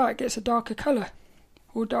one at the back gets a darker colour,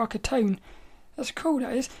 or darker tone. That's cool,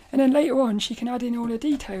 that is. And then later on she can add in all the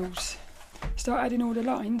details, start adding all the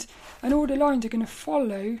lines, and all the lines are going to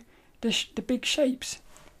follow the big shapes.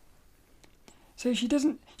 So she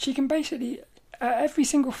can basically, at every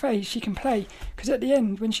single phase she can play, because at the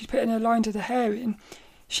end when she's putting her lines of the hair in,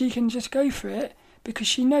 she can just go for it, because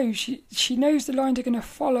she knows the lines are going to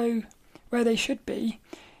follow where they should be.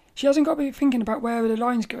 She hasn't got to be thinking about where the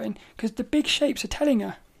line's going, because the big shapes are telling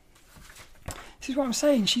her. This is what I'm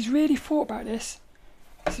saying. She's really thought about this.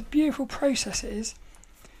 It's a beautiful process it is.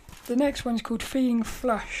 The next one's called Feeling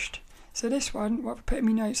Flushed. So this one, what I put in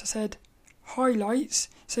my notes, I said highlights.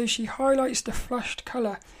 So she highlights the flushed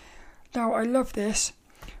colour. Now I love this.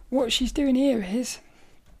 What she's doing here is,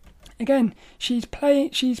 again, she's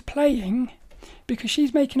playing because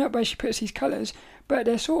she's making up where she puts these colours, but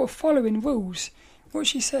they're sort of following rules. What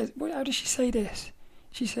she says, how does she say this?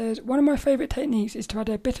 She says, one of my favourite techniques is to add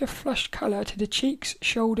a bit of flushed colour to the cheeks,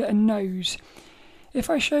 shoulder and nose. If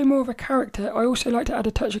I show more of a character, I also like to add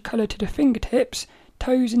a touch of colour to the fingertips,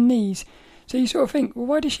 toes and knees. So you sort of think, well,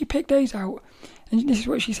 why did she pick those out? And this is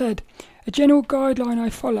what she said. A general guideline I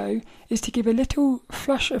follow is to give a little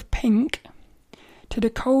flush of pink to the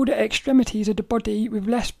colder extremities of the body with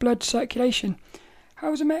less blood circulation.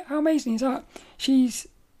 How amazing is that? She's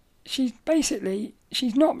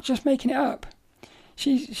not just making it up.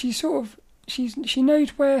 She knows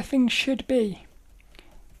where things should be,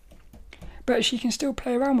 but she can still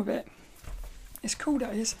play around with it. It's cool,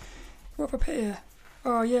 that is. What have I put here?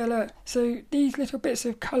 Oh yeah, look. So these little bits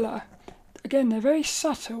of colour, again, they're very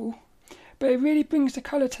subtle, but it really brings the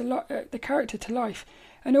colour to the character to life,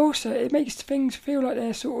 and also it makes things feel like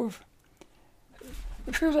they're sort of.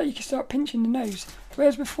 It feels like you can start pinching the nose,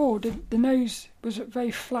 whereas before the nose was very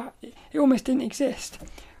flat. It almost didn't exist.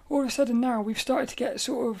 All of a sudden now we've started to get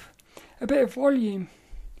sort of a bit of volume,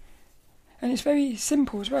 and it's very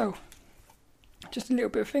simple as well. Just a little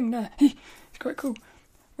bit of thing there. It's quite cool.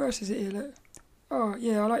 Where else is it here? Look. Oh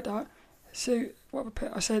yeah, I like that. So what have I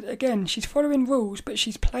put? I said again, she's following rules, but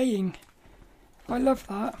she's playing. I love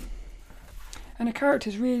that. And the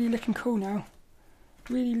character's really looking cool now.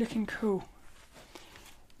 Really looking cool.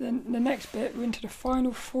 Then the next bit, we're into the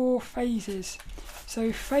final 4 phases.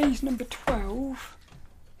 So phase number 12,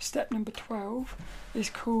 step number 12, is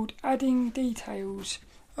called adding details.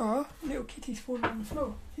 Oh, little kitty's fallen on the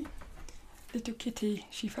floor. Little kitty,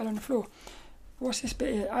 she fell on the floor. What's this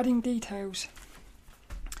bit here? Adding details.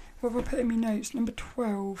 What have I put in my notes? Number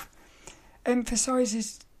 12.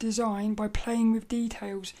 Emphasises design by playing with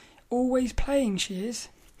details. Always playing, she is.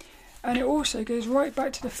 And it also goes right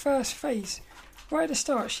back to the first phase. Right at the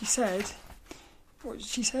start, she said,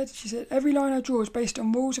 every line I draw is based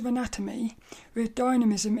on rules of anatomy with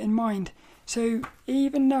dynamism in mind. So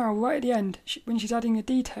even now, right at the end, when she's adding the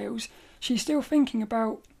details, she's still thinking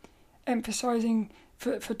about emphasising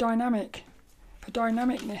for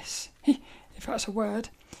dynamicness, if that's a word.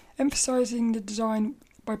 Emphasising the design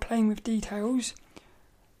by playing with details.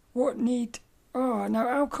 Now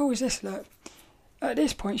how cool is this, look? At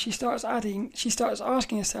this point, she starts asking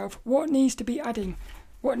herself, what needs to be added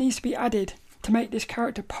to make this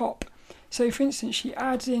character pop? So, for instance, she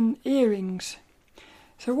adds in earrings.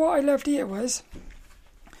 So what I loved here was,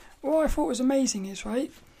 what I thought was amazing is,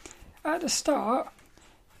 right, at the start,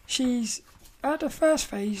 at the first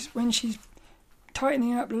phase, when she's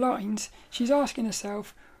tightening up the lines, she's asking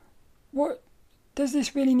herself, what does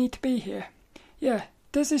this really need to be here? Yeah,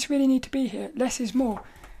 does this really need to be here? Less is more.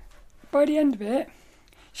 By the end of it,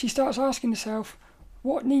 she starts asking herself,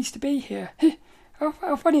 what needs to be here?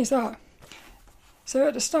 How funny is that? So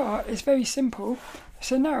at the start, it's very simple.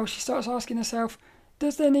 So now she starts asking herself,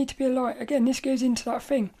 does there need to be a line? Again, this goes into that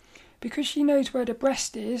thing. Because she knows where the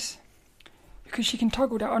breast is, because she can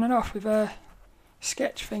toggle that on and off with her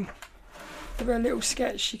sketch thing. With her little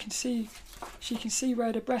sketch, she can see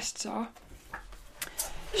where the breasts are.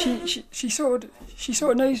 She sort of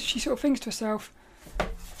knows, she sort of thinks to herself,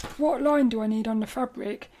 what line do I need on the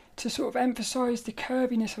fabric to sort of emphasise the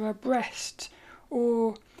curviness of her breast,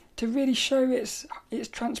 or to really show its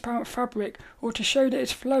transparent fabric, or to show that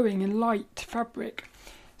it's flowing and light fabric.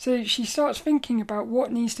 So she starts thinking about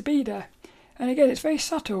what needs to be there. And again, it's very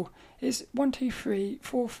subtle. It's 1, 2, 3,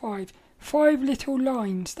 4, 5. 5 little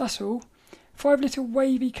lines, that's all. 5 little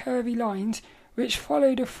wavy, curvy lines which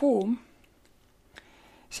follow the form.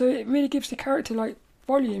 So it really gives the character like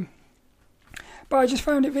volume. But I just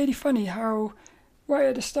found it really funny how right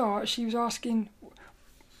at the start she's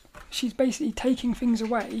basically taking things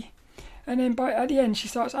away, and then at the end she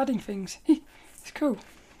starts adding things. It's cool.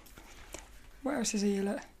 What else is here?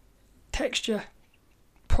 Look. Texture,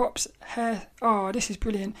 props, hair. Oh, this is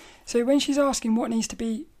brilliant. So when she's asking what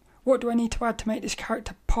do I need to add to make this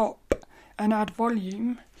character pop and add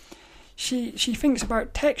volume, she thinks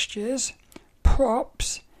about textures,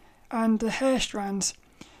 props, and the hair strands.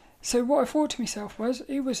 So what I thought to myself was,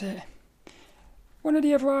 who was it? One of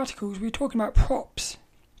the other articles, we were talking about props,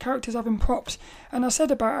 characters having props, and I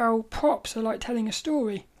said about how props are like telling a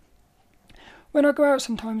story. When I go out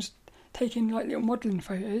sometimes taking like little modelling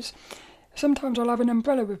photos, sometimes I'll have an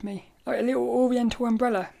umbrella with me, like a little oriental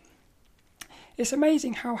umbrella. It's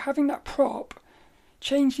amazing how having that prop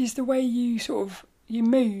changes the way you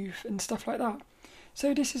move and stuff like that.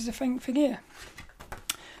 So this is the thing here.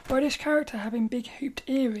 By this character having big hooped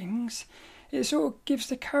earrings, it sort of gives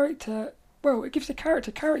the character,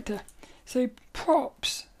 character. So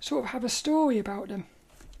props sort of have a story about them,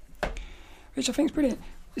 which I think is brilliant.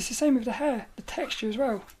 It's the same with the hair, the texture as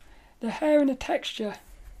well. The hair and the texture,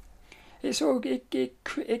 it sort of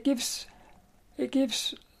it gives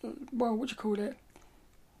well, what do you call it?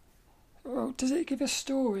 Well, does it give a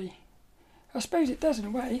story? I suppose it does in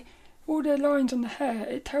a way. All the lines on the hair,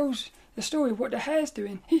 it tells the story of what the hair's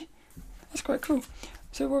doing. That's quite cool.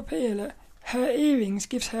 So we're up here, look, her earrings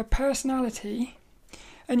gives her personality,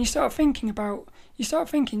 and you start thinking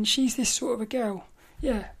she's this sort of a girl.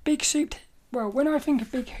 Yeah, big souped. Well, when I think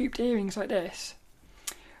of big hooped earrings like this,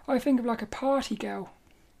 I think of like a party girl.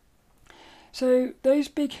 So those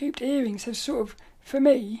big hooped earrings have sort of, for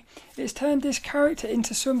me, it's turned this character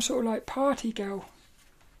into some sort of like party girl.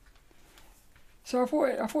 So I thought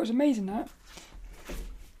it was amazing that.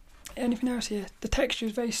 Anything else here? The texture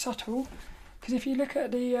is very subtle, because if you look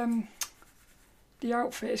at the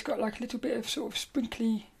outfit, it's got like a little bit of sort of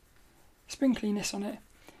sprinkliness on it.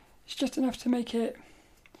 It's just enough to make it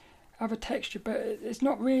have a texture, but it's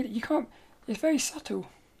not really. It's very subtle.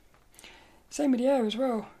 Same with the hair as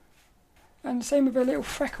well. And same with her little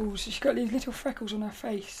freckles. She's got these little freckles on her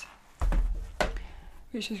face,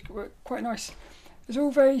 which is quite nice. It's all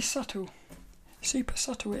very subtle. Super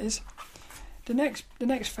subtle it is. The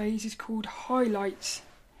next phase is called highlights.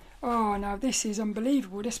 Oh, now this is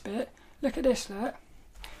unbelievable, this bit. Look at this, look.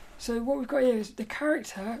 So what we've got here is the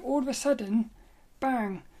character, all of a sudden,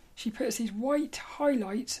 bang, she puts these white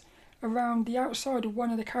highlights around the outside of one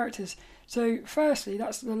of the characters. So firstly,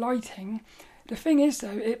 that's the lighting. The thing is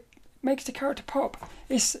though, it makes the character pop.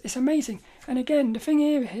 It's amazing. And again, the thing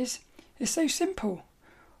here is, it's so simple.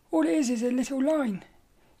 All it is a little line.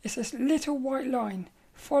 It's this little white line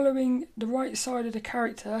following the right side of the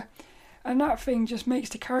character, and that thing just makes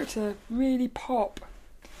the character really pop.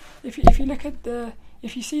 If you look at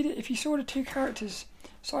if you saw the two characters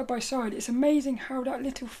side by side, it's amazing how that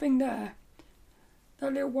little thing there,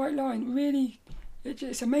 that little white line, really,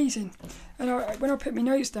 it's amazing. And when I put my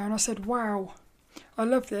notes down, I said, wow, I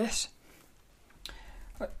love this.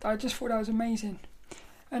 I just thought that was amazing.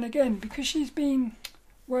 And again, because she's been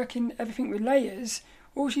working everything with layers,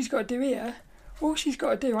 all she's got to do here,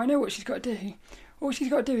 I know what she's got to do. All she's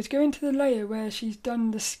got to do is go into the layer where she's done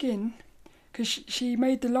the skin, because she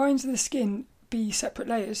made the lines of the skin be separate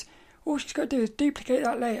layers. All she's got to do is duplicate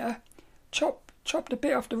that layer, chop the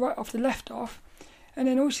bit off the left off, and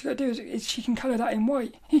then all she's got to do is she can colour that in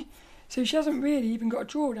white. So she hasn't really even got to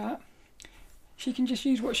draw that. She can just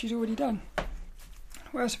use what she's already done.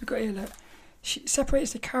 What else have we got here? Look, she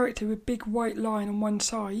separates the character with a big white line on one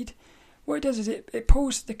side. What it does is it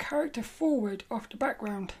pulls the character forward off the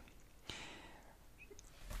background.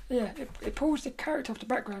 Yeah, it pulls the character off the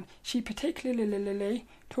background. She particularly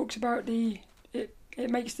talks about it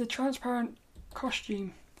makes the transparent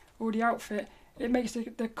costume or the outfit, it makes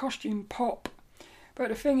the costume pop. But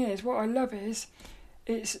the thing is, what I love is,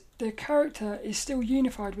 it's the character is still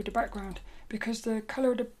unified with the background, because the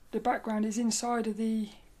colour of the background is inside of the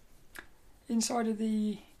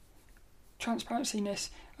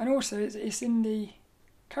transparency-ness, and also it's in the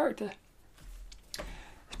character.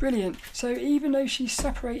 It's brilliant. So even though she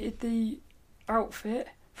separated the outfit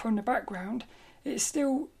from the background, it's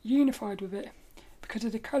still unified with it because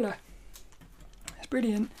of the colour. It's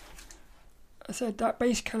brilliant. I said that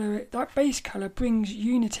base colour brings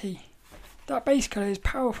unity. That base colour is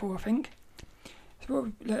powerful, I think.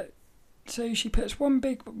 So she puts one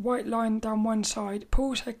big white line down one side,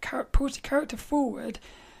 pulls the character forward,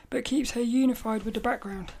 but keeps her unified with the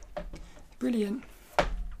background. Brilliant.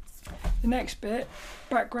 The next bit,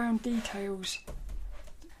 background details.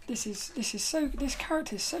 This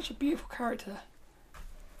character is such a beautiful character.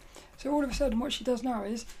 So all of a sudden, what she does now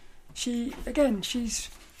is, you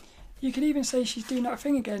could even say she's doing that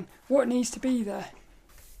thing again. What needs to be there?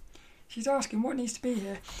 She's asking what needs to be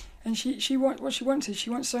here, and what she wants is she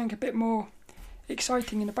wants something a bit more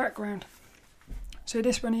exciting in the background. So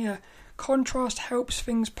this one here, contrast helps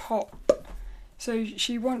things pop. So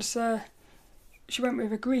she wants she went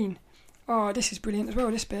with a green. Oh, this is brilliant as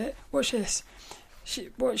well, this bit. Watch this.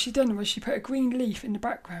 What she done was she put a green leaf in the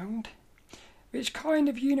background, which kind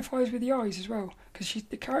of unifies with the eyes as well, because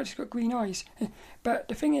the character's got green eyes. But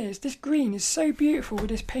the thing is, this green is so beautiful with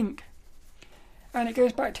this pink. And it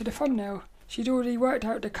goes back to the thumbnail. She'd already worked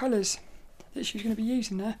out the colours that she was going to be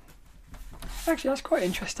using there. Actually, that's quite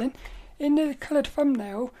interesting. In the coloured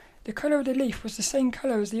thumbnail, the colour of the leaf was the same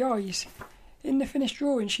colour as the eyes. In the finished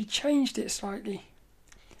drawing, she changed it slightly.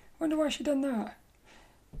 Wonder why she done that.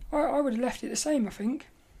 I would have left it the same, I think.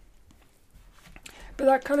 But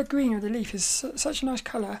that colour green of the leaf is such a nice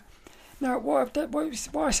colour. Now, what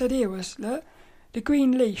I said here was, look, the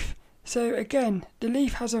green leaf. So again, the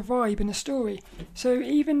leaf has a vibe and a story. So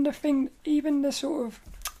even the sort of,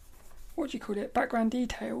 what do you call it, background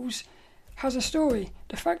details, has a story.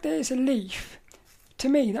 The fact that it's a leaf, to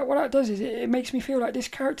me, what that does is it makes me feel like this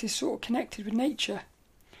character is sort of connected with nature.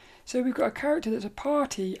 So we've got a character that's a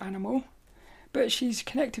party animal, but she's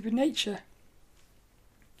connected with nature,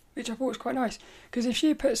 which I thought was quite nice. Because if she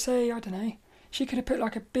had put, say, I don't know, she could have put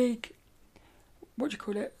like a big, what do you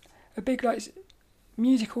call it, a big like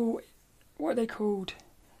musical, what are they called?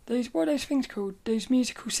 What are those things called? Those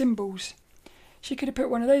musical symbols. She could have put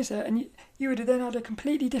one of those there, and you would have then had a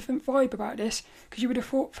completely different vibe about this, because you would have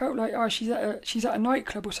felt like, oh, she's at a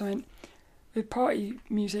nightclub or something with party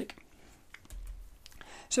music.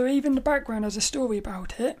 So even the background has a story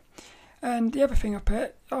about it. And the other thing I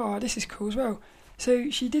put, oh, this is cool as well. So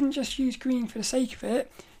she didn't just use green for the sake of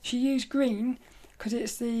it. She used green because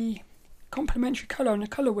it's the complementary colour on the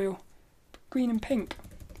colour wheel, green and pink.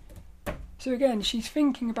 So again, she's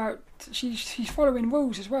thinking about, she's following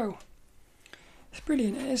rules as well. It's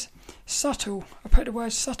brilliant, it is. Subtle. I put the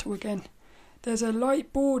word subtle again. There's a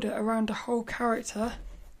light border around the whole character.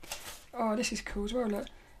 Oh, this is cool as well, look.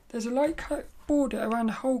 There's a light border around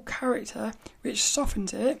the whole character, which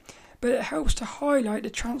softens it, but it helps to highlight the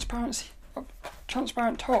transparent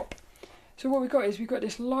top. So what we've got is we've got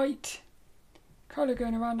this light colour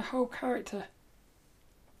going around the whole character,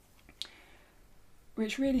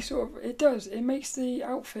 which really sort of, it makes the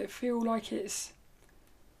outfit feel like it's,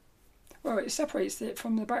 well, it separates it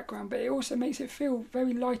from the background, but it also makes it feel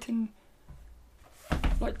very light and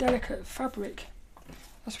like delicate fabric.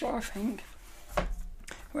 That's what I think.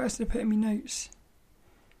 What else did I put in my notes?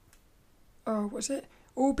 Oh, what's it?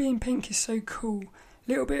 All being pink is so cool.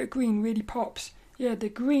 Little bit of green really pops. Yeah, the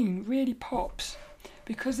green really pops.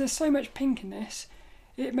 Because there's so much pink in this,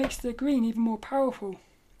 it makes the green even more powerful.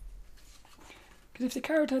 Because if the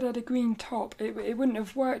character had a green top, it wouldn't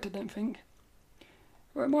have worked, I don't think.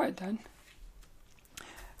 Well, it might have done.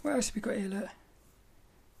 What else have we got here, look?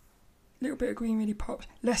 Little bit of green really pops.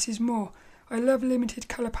 Less is more. I love limited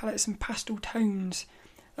colour palettes and pastel tones.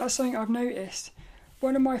 That's something I've noticed.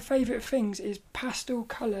 One of my favourite things is pastel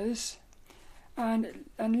colours and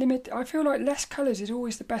I feel like less colours is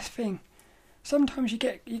always the best thing. Sometimes you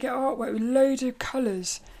get artwork with loads of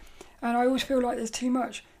colours and I always feel like there's too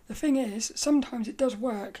much. The thing is, sometimes it does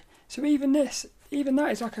work. So even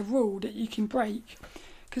that is like a rule that you can break.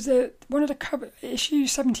 Because one of the cover, issue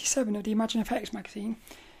 77 of the Imagine FX magazine,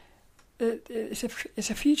 it's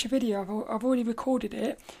a future video, I've already recorded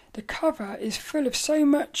it. The cover is full of so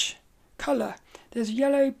much colour. There's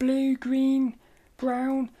yellow, blue, green,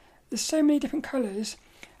 brown. There's so many different colours.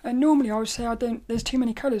 And normally I would say there's too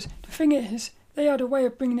many colours. The thing is, they had a way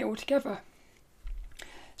of bringing it all together.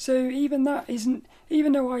 So even though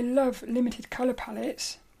I love limited colour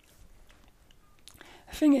palettes,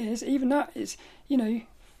 the thing is, even that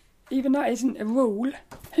isn't a rule.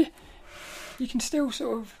 You can still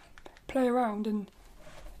sort of play around, and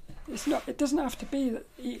it doesn't have to be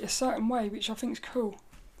a certain way, which I think is cool.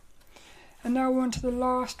 And now we're on to the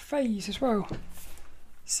last phase as well.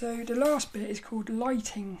 So the last bit is called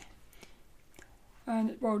lighting,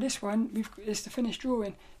 and well, this one is the finished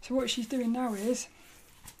drawing. So what she's doing now is,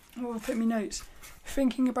 I'll put my notes,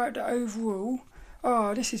 thinking about the overall.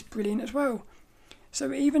 Oh, this is brilliant as well.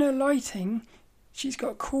 So even her lighting, she's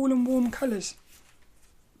got cool and warm colours.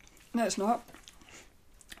 No, it's not.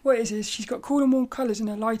 What it is she's got cool and warm colours in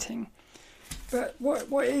her lighting. But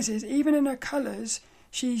what it is even in her colours,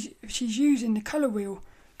 she's using the colour wheel.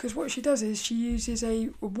 Because what she does is she uses a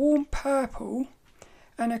warm purple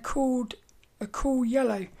and a cool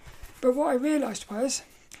yellow. But what I realised was,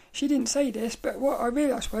 she didn't say this, but what I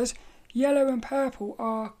realised was yellow and purple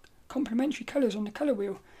are complementary colours on the colour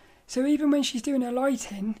wheel. So even when she's doing her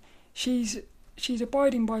lighting, she's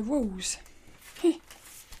abiding by rules.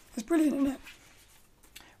 It's brilliant, isn't it?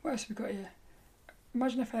 What else have we got here?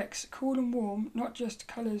 Imagine effects, cool and warm, not just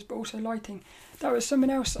colours but also lighting. That was something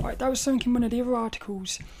else. That was something in one of the other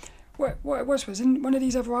articles. What it was in one of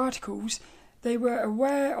these other articles, they were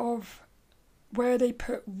aware of where they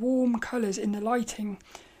put warm colours in the lighting,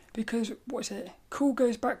 because cool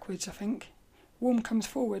goes backwards, I think. Warm comes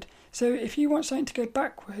forward. So if you want something to go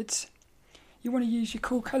backwards, you want to use your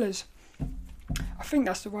cool colours. I think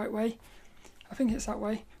that's the right way. I think it's that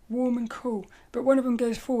way. Warm and cool. But one of them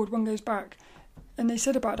goes forward, one goes back. And they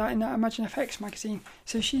said about that in that Imagine FX magazine.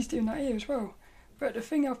 So she's doing that here as well. But the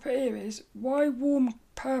thing I've put here is, why warm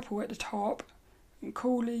purple at the top and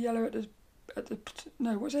cooler yellow at the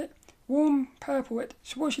warm purple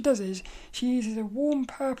so what she does is, she uses a warm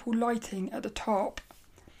purple lighting at the top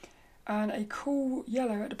and a cool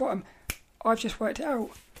yellow at the bottom. I've just worked it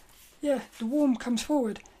out. Yeah, the warm comes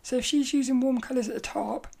forward. So if she's using warm colours at the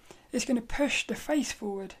top, it's going to push the face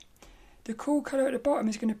forward. The cool colour at the bottom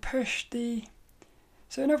is going to push the...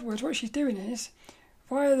 So in other words, what she's doing is,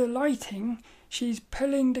 via the lighting, she's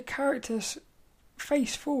pulling the character's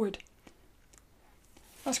face forward.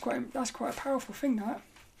 That's quite a powerful thing, that.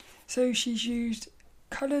 So she's used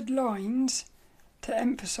coloured lines to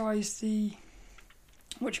emphasise the...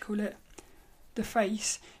 the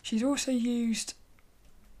face. She's also used...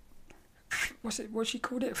 what she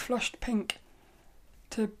called it? Flushed pink,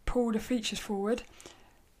 to pull the features forward.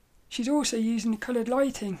 She's also using the coloured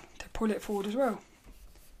lighting to pull it forward as well.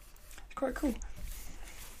 It's quite cool.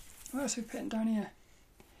 What else are we putting down here?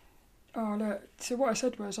 Oh, look. So what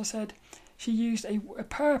I said she used a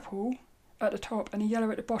purple at the top and a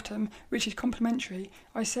yellow at the bottom, which is complementary.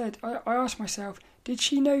 I asked myself, did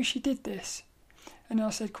she know she did this? And I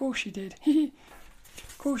said, of course she did.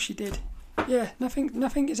 Of course she did. Yeah,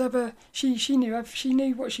 nothing is ever... She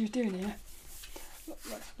knew what she was doing here.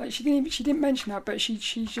 Like she didn't mention that, but she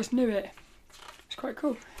just knew it. It's quite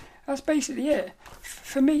cool. That's basically it.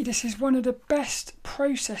 For me, this is one of the best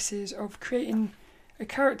processes of creating a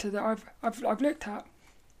character that I've looked at.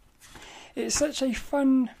 It's such a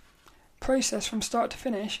fun process from start to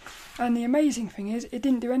finish, and the amazing thing is, it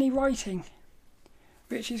didn't do any writing,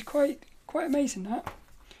 which is quite amazing. That.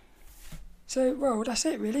 So, well, that's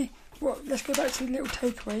it really. Well, let's go back to the little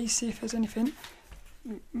takeaways, see if there's anything.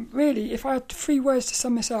 Really, if I had 3 words to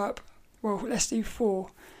sum this up, well, let's do 4.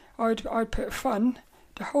 I'd put fun.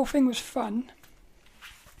 The whole thing was fun.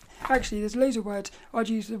 Actually, there's loads of words. I'd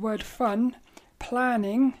use the word fun,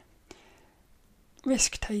 planning,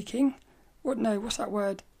 risk-taking. What's that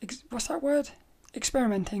word? What's that word?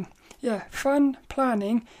 Experimenting. Yeah, fun,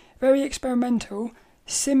 planning, very experimental,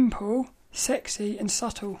 simple, sexy and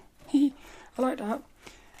subtle. I like that.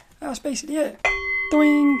 That's basically it.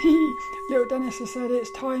 Doing. lilDENNiS has said it's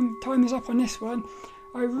time is up on this one.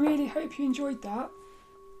 I really hope you enjoyed that.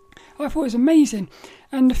 I thought it was amazing.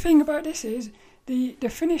 And the thing about this is, the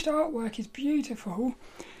finished artwork is beautiful,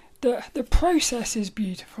 the process is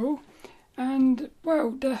beautiful, and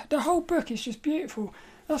well, the whole book is just beautiful.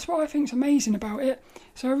 That's what I think is amazing about it.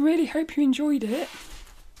 So I really hope you enjoyed it.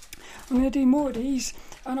 I'm going to do more of these,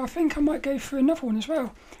 and I think I might go through another one as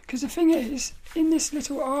well. Because the thing is, in this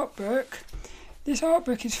little art book, this art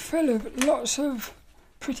book is full of lots of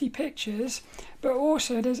pretty pictures, but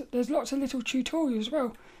also there's lots of little tutorials as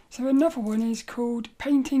well. So another one is called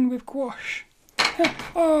Painting with Gouache.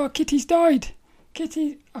 Oh, Kitty's died.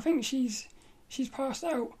 Kitty, I think she's passed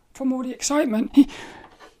out from all the excitement.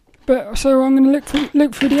 But so I'm going to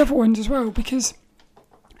look through the other ones as well, because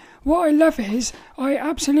what I love is, I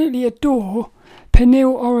absolutely adore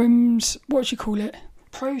Pernille Ørum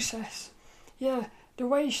process. Yeah, the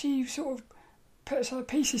way she sort of puts her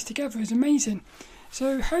pieces together is amazing.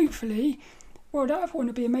 So hopefully, well, that other one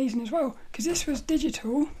will be amazing as well, because this was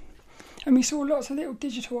digital, and we saw lots of little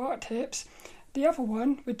digital art tips. The other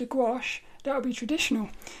one with the gouache, that'll be traditional.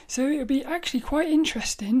 So it'll be actually quite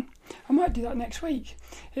interesting. I might do that next week.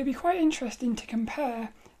 It'll be quite interesting to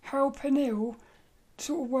compare how Pernille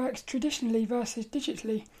sort of works traditionally versus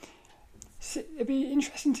digitally. So it'll be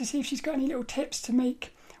interesting to see if she's got any little tips to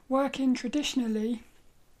make working traditionally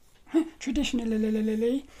a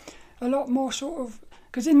lot more sort of,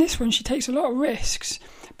 because in this one she takes a lot of risks,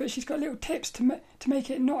 but she's got little tips to make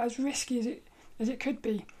it not as risky as it could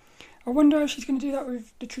be. I wonder how she's going to do that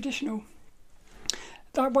with the traditional.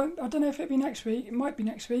 I don't know if it'll be next week. It might be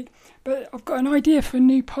next week, but I've got an idea for a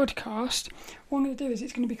new podcast. What I'm going to do is,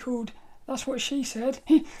 it's going to be called That's What She Said,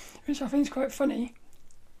 which I think is quite funny.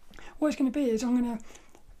 What it's going to be is,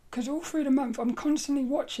 because all through the month I'm constantly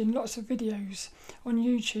watching lots of videos on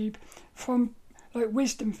YouTube from like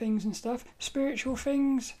wisdom things and stuff, spiritual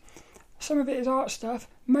things. Some of it is art stuff,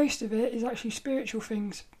 most of it is actually spiritual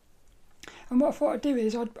things. And what I thought I'd do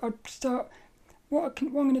is I'd start. What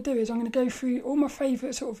I'm going to do is I'm going to go through all my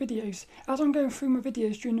favourite sort of videos. As I'm going through my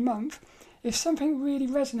videos during the month, if something really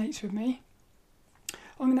resonates with me,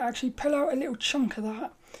 I'm going to actually pull out a little chunk of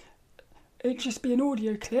that. It'd just be an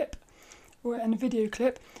audio clip and a video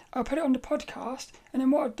clip. I'll put it on the podcast, and then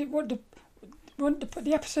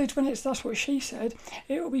the episodes when it's That's What She Said,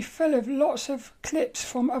 it will be full of lots of clips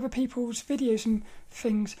from other people's videos and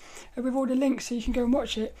things, with all the links so you can go and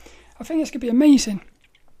watch it. I think it's going to be amazing.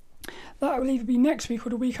 That will either be next week or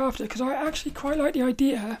the week after, because I actually quite like the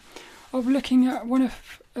idea of looking at one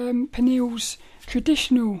of Pernille's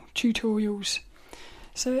traditional tutorials.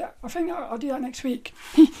 So I think I'll do that next week.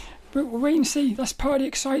 But we'll wait and see. That's part of the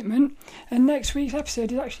excitement. And next week's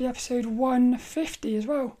episode is actually episode 150 as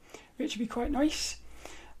well, which would be quite nice.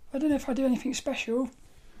 I don't know if I do anything special,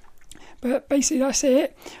 but basically that's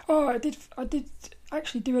it. Oh, I did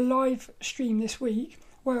actually do a live stream this week.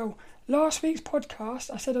 Well, last week's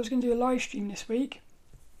podcast, I said I was going to do a live stream this week,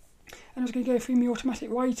 and I was going to go through my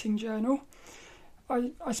automatic writing journal.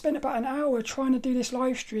 I spent about an hour trying to do this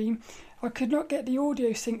live stream. I could not get the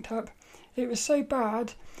audio synced up. It was so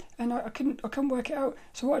bad, and I couldn't work it out.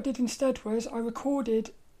 So what I did instead was I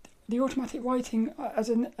recorded the automatic writing as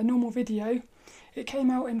a normal video. It came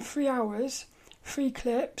out in 3 hours, 3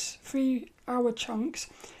 clips, 3-hour chunks,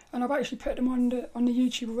 and I've actually put them on the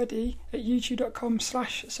YouTube already at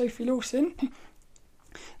youtube.com/Sophie Lawson.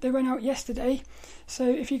 They went out yesterday, so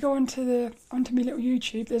if you go onto my little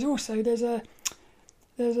YouTube, there's a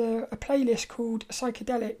playlist called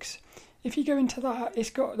Psychedelics. If you go into that,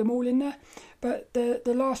 it's got them all in there. But the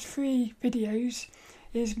last 3 videos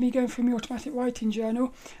is me going through my automatic writing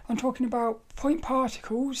journal. I'm talking about point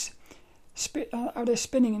particles, how they're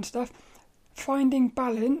spinning and stuff, finding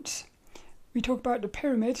balance. We talk about the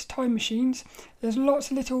pyramids, time machines. There's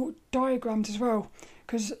lots of little diagrams as well,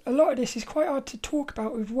 because a lot of this is quite hard to talk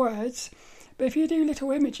about with words. But if you do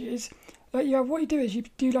little images, what you do is you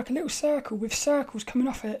do like a little circle with circles coming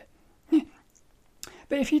off it.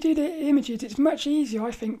 But if you do the images, it's much easier,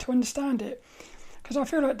 I think, to understand it, because I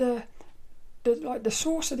feel like the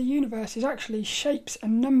source of the universe is actually shapes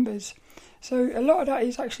and numbers. So a lot of that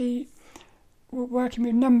is actually working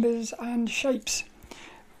with numbers and shapes.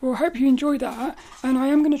 Well, I hope you enjoyed that, and I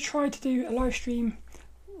am going to try to do a live stream.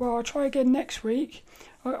 Well, I'll try again next week.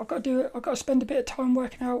 I've got to spend a bit of time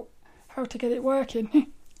working out how to get it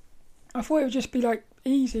working. I thought it would just be like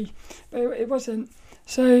easy, but it wasn't.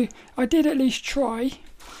 So I did at least try,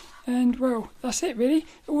 and well, that's it really.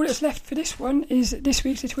 All that's left for this one is this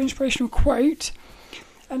week's little inspirational quote,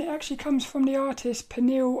 and it actually comes from the artist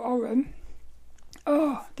Pernille Ørum.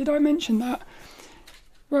 Oh, did I mention that?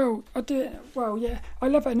 Well, I do. Well, yeah, I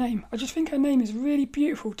love her name. I just think her name is really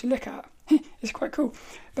beautiful to look at. It's quite cool.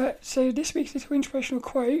 But so this week's little inspirational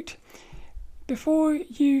quote: before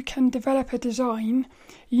you can develop a design,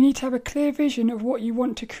 you need to have a clear vision of what you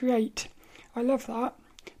want to create. I love that.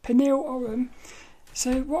 Pernille Ørum.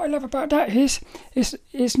 So what I love about that is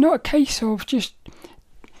it's not a case of just,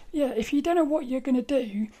 if you don't know what you're going to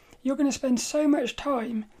do, you're going to spend so much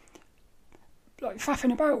time like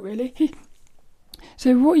faffing about, really.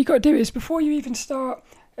 So what you got to do is, before you even start,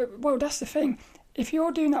 well, that's the thing. If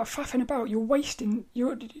you're doing that faffing about, I don't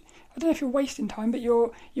know if you're wasting time, but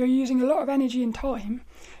you're using a lot of energy and time,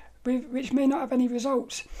 which may not have any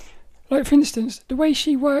results. Like, for instance, the way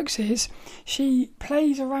she works is she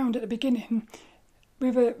plays around at the beginning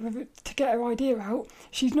to get her idea out.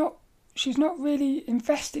 She's not really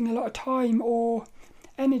investing a lot of time or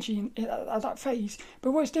energy at that phase.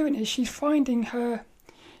 But what it's doing is she's finding her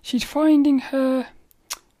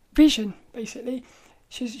vision, basically.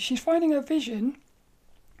 She's finding her vision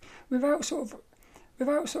without sort of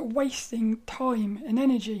wasting time and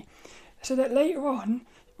energy, so that later on,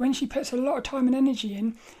 when she puts a lot of time and energy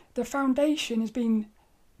in, the foundation has been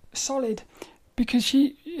solid, because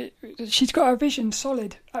she's got her vision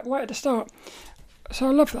solid right at the start. So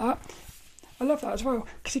I love that as well,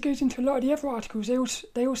 because it goes into a lot of the other articles. They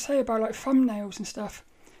all say about like thumbnails and stuff.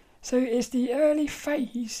 So it's the early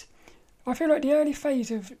phase. I feel like the early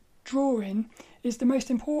phase of drawing is the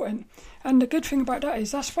most important, and the good thing about that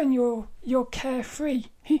is that's when you're carefree.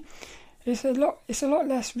 It's a lot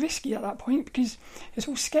less risky at that point, because it's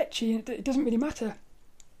all sketchy and it doesn't really matter.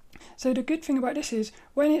 So the good thing about this is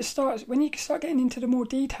when you start getting into the more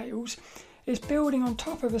details, it's building on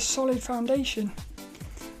top of a solid foundation,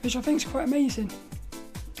 which I think is quite amazing.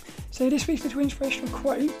 So this week's little inspirational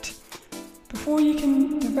quote: before you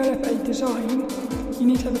can develop a design, you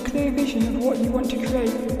need to have a clear vision of what you want to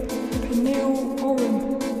create. Pernille Ørum.